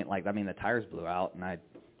some point, the tires blew out, and I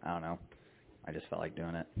don't know. I just felt like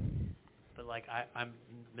doing it. But I'm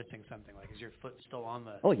missing something. Is your foot still on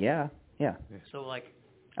the... Oh, yeah. So I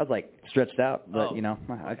was stretched out, but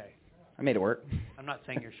okay. I made it work. I'm not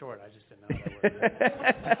saying you're short. I just didn't know that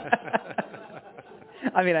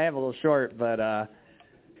worked. I am a little short, but I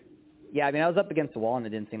was up against the wall, and it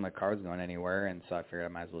didn't seem like car was going anywhere, and so I figured I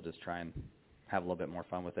might as well just try and have a little bit more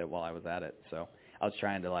fun with it while I was at it. So I was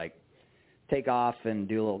trying to take off and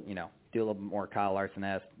do a little bit more Kyle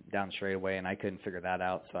Larson-esque down the straightaway, and I couldn't figure that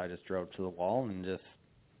out, so I just drove to the wall and just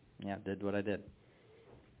did what I did.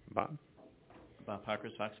 Bob Parker,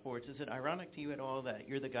 Fox Sports. Is it ironic to you at all that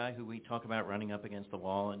you're the guy who we talk about running up against the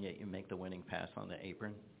wall, and yet you make the winning pass on the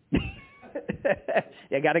apron?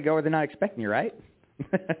 You got to go where they're not expecting you, right?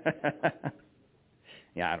 I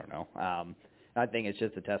don't know. I think it's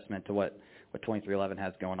just a testament to what 2311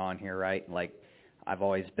 has going on here, right? I've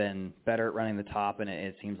always been better at running the top, and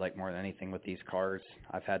it seems like more than anything with these cars,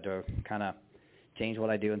 I've had to kind of change what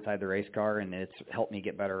I do inside the race car, and it's helped me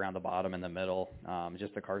get better around the bottom and the middle.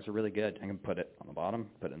 Just the cars are really good. I can put it on the bottom,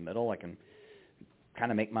 put it in the middle. I can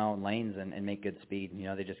kind of make my own lanes and make good speed.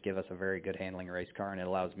 They just give us a very good handling race car, and it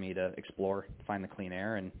allows me to explore, find the clean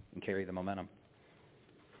air, and carry the momentum.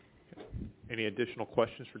 Any additional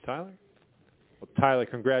questions for Tyler? Well, Tyler,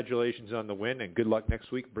 congratulations on the win, and good luck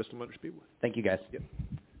next week at Bristol Motor Speedway. Thank you, guys. Yep.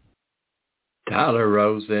 Tyler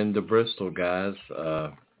rose into Bristol, guys,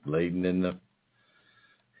 leading in the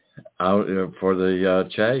out for the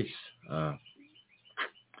chase.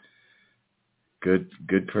 Good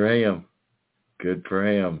for him. Good for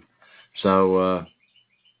him. So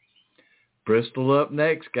Bristol up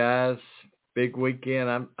next, guys. Big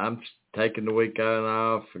weekend. I'm taking the weekend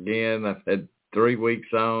off again. I've had 3 weeks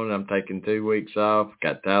on. I'm taking 2 weeks off.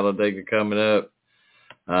 Got Talladega coming up.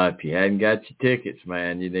 If you hadn't got your tickets,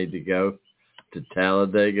 man, you need to go to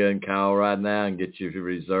Talladega and call right now and get your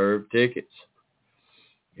reserve tickets.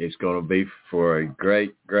 It's going to be for a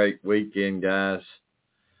great, great weekend, guys.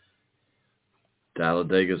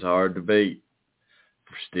 Talladega's hard to beat.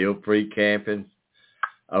 Still free camping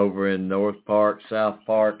over in North Park, South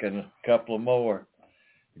Park, and a couple of more.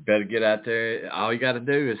 You better get out there. All you got to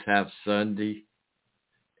do is have Sunday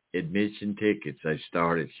admission tickets. They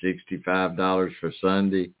start at $65 for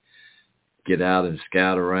Sunday. Get out and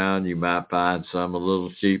scout around. You might find some a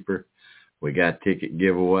little cheaper. We got ticket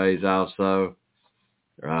giveaways also.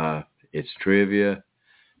 It's trivia.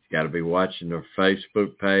 You got to be watching the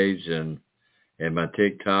Facebook page and my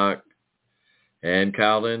TikTok and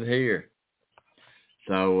call in here.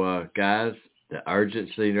 So, guys, the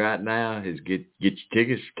urgency right now is get your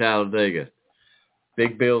tickets for Talladega.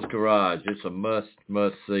 Big Bill's Garage. It's a must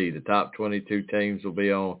see. The top 22 teams will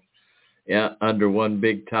be on under one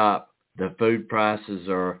big top. The food prices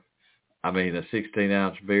are I mean, a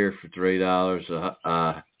 16-ounce beer for $3.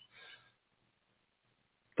 I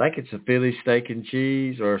think it's a Philly steak and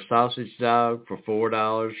cheese or a sausage dog for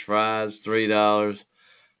 $4. Fries, $3.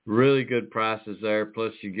 Really good prices there.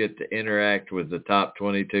 Plus, you get to interact with the top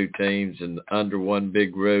 22 teams and under one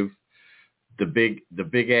big roof. The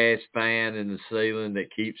big ass fan in the ceiling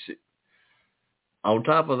that keeps it. On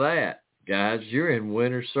top of that, guys, you're in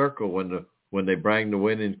winner's circle when they bring the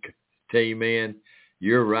winning team in.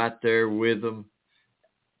 You're right there with them.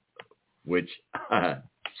 Which,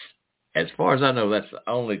 as far as I know, that's the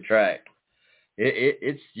only track.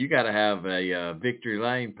 It's you got to have a victory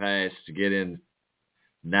lane pass to get in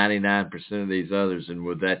 99% of these others, and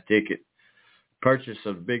with that ticket, purchase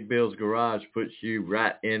of Big Bill's Garage puts you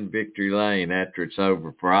right in victory lane after it's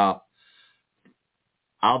over for all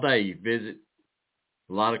day. You visit,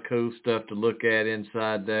 a lot of cool stuff to look at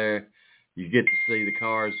inside there. You get to see the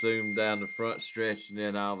cars zoom down the front stretch, and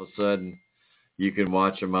then all of a sudden you can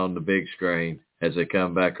watch them on the big screen as they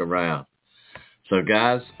come back around. So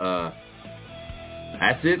guys,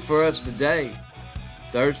 that's it for us today.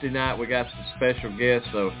 Thursday night we got some special guests,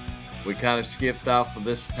 so we kind of skipped off of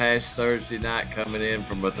this past Thursday night coming in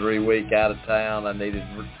from a 3-week out of town. I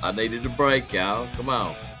needed a break, y'all. Come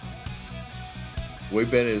on.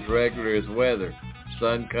 We've been as regular as weather.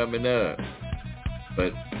 Sun coming up.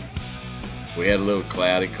 But we had a little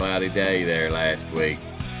cloudy day there last week.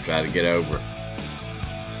 Try to get over.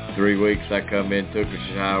 3 weeks I come in, took a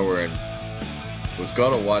shower, and was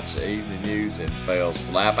going to watch the evening news and fell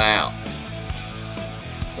slap out.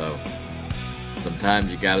 So sometimes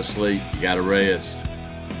you got to sleep, you got to rest.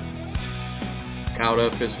 Caught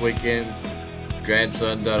up this weekend.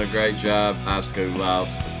 Grandson done a great job. High school lost.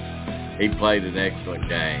 He played an excellent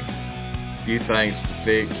game. A few things to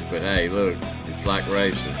fix, but hey, look, it's like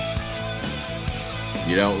racing.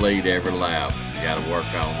 You don't lead every lap. You got to work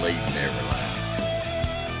on leading every lap.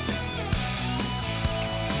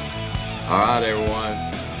 All right, everyone.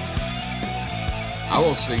 I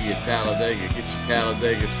will see you at Talladega. Get your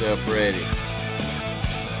Talladega stuff ready.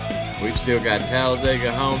 We still got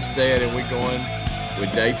Talladega Homestead, and we're going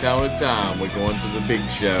with Daytona Tom. We're going to the big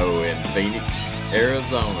show in Phoenix,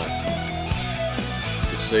 Arizona,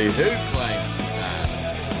 to see who claims the title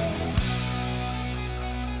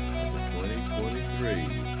of the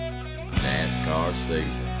 2023 NASCAR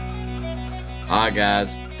season. All right, guys.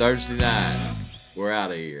 Thursday night. We're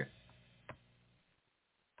out of here.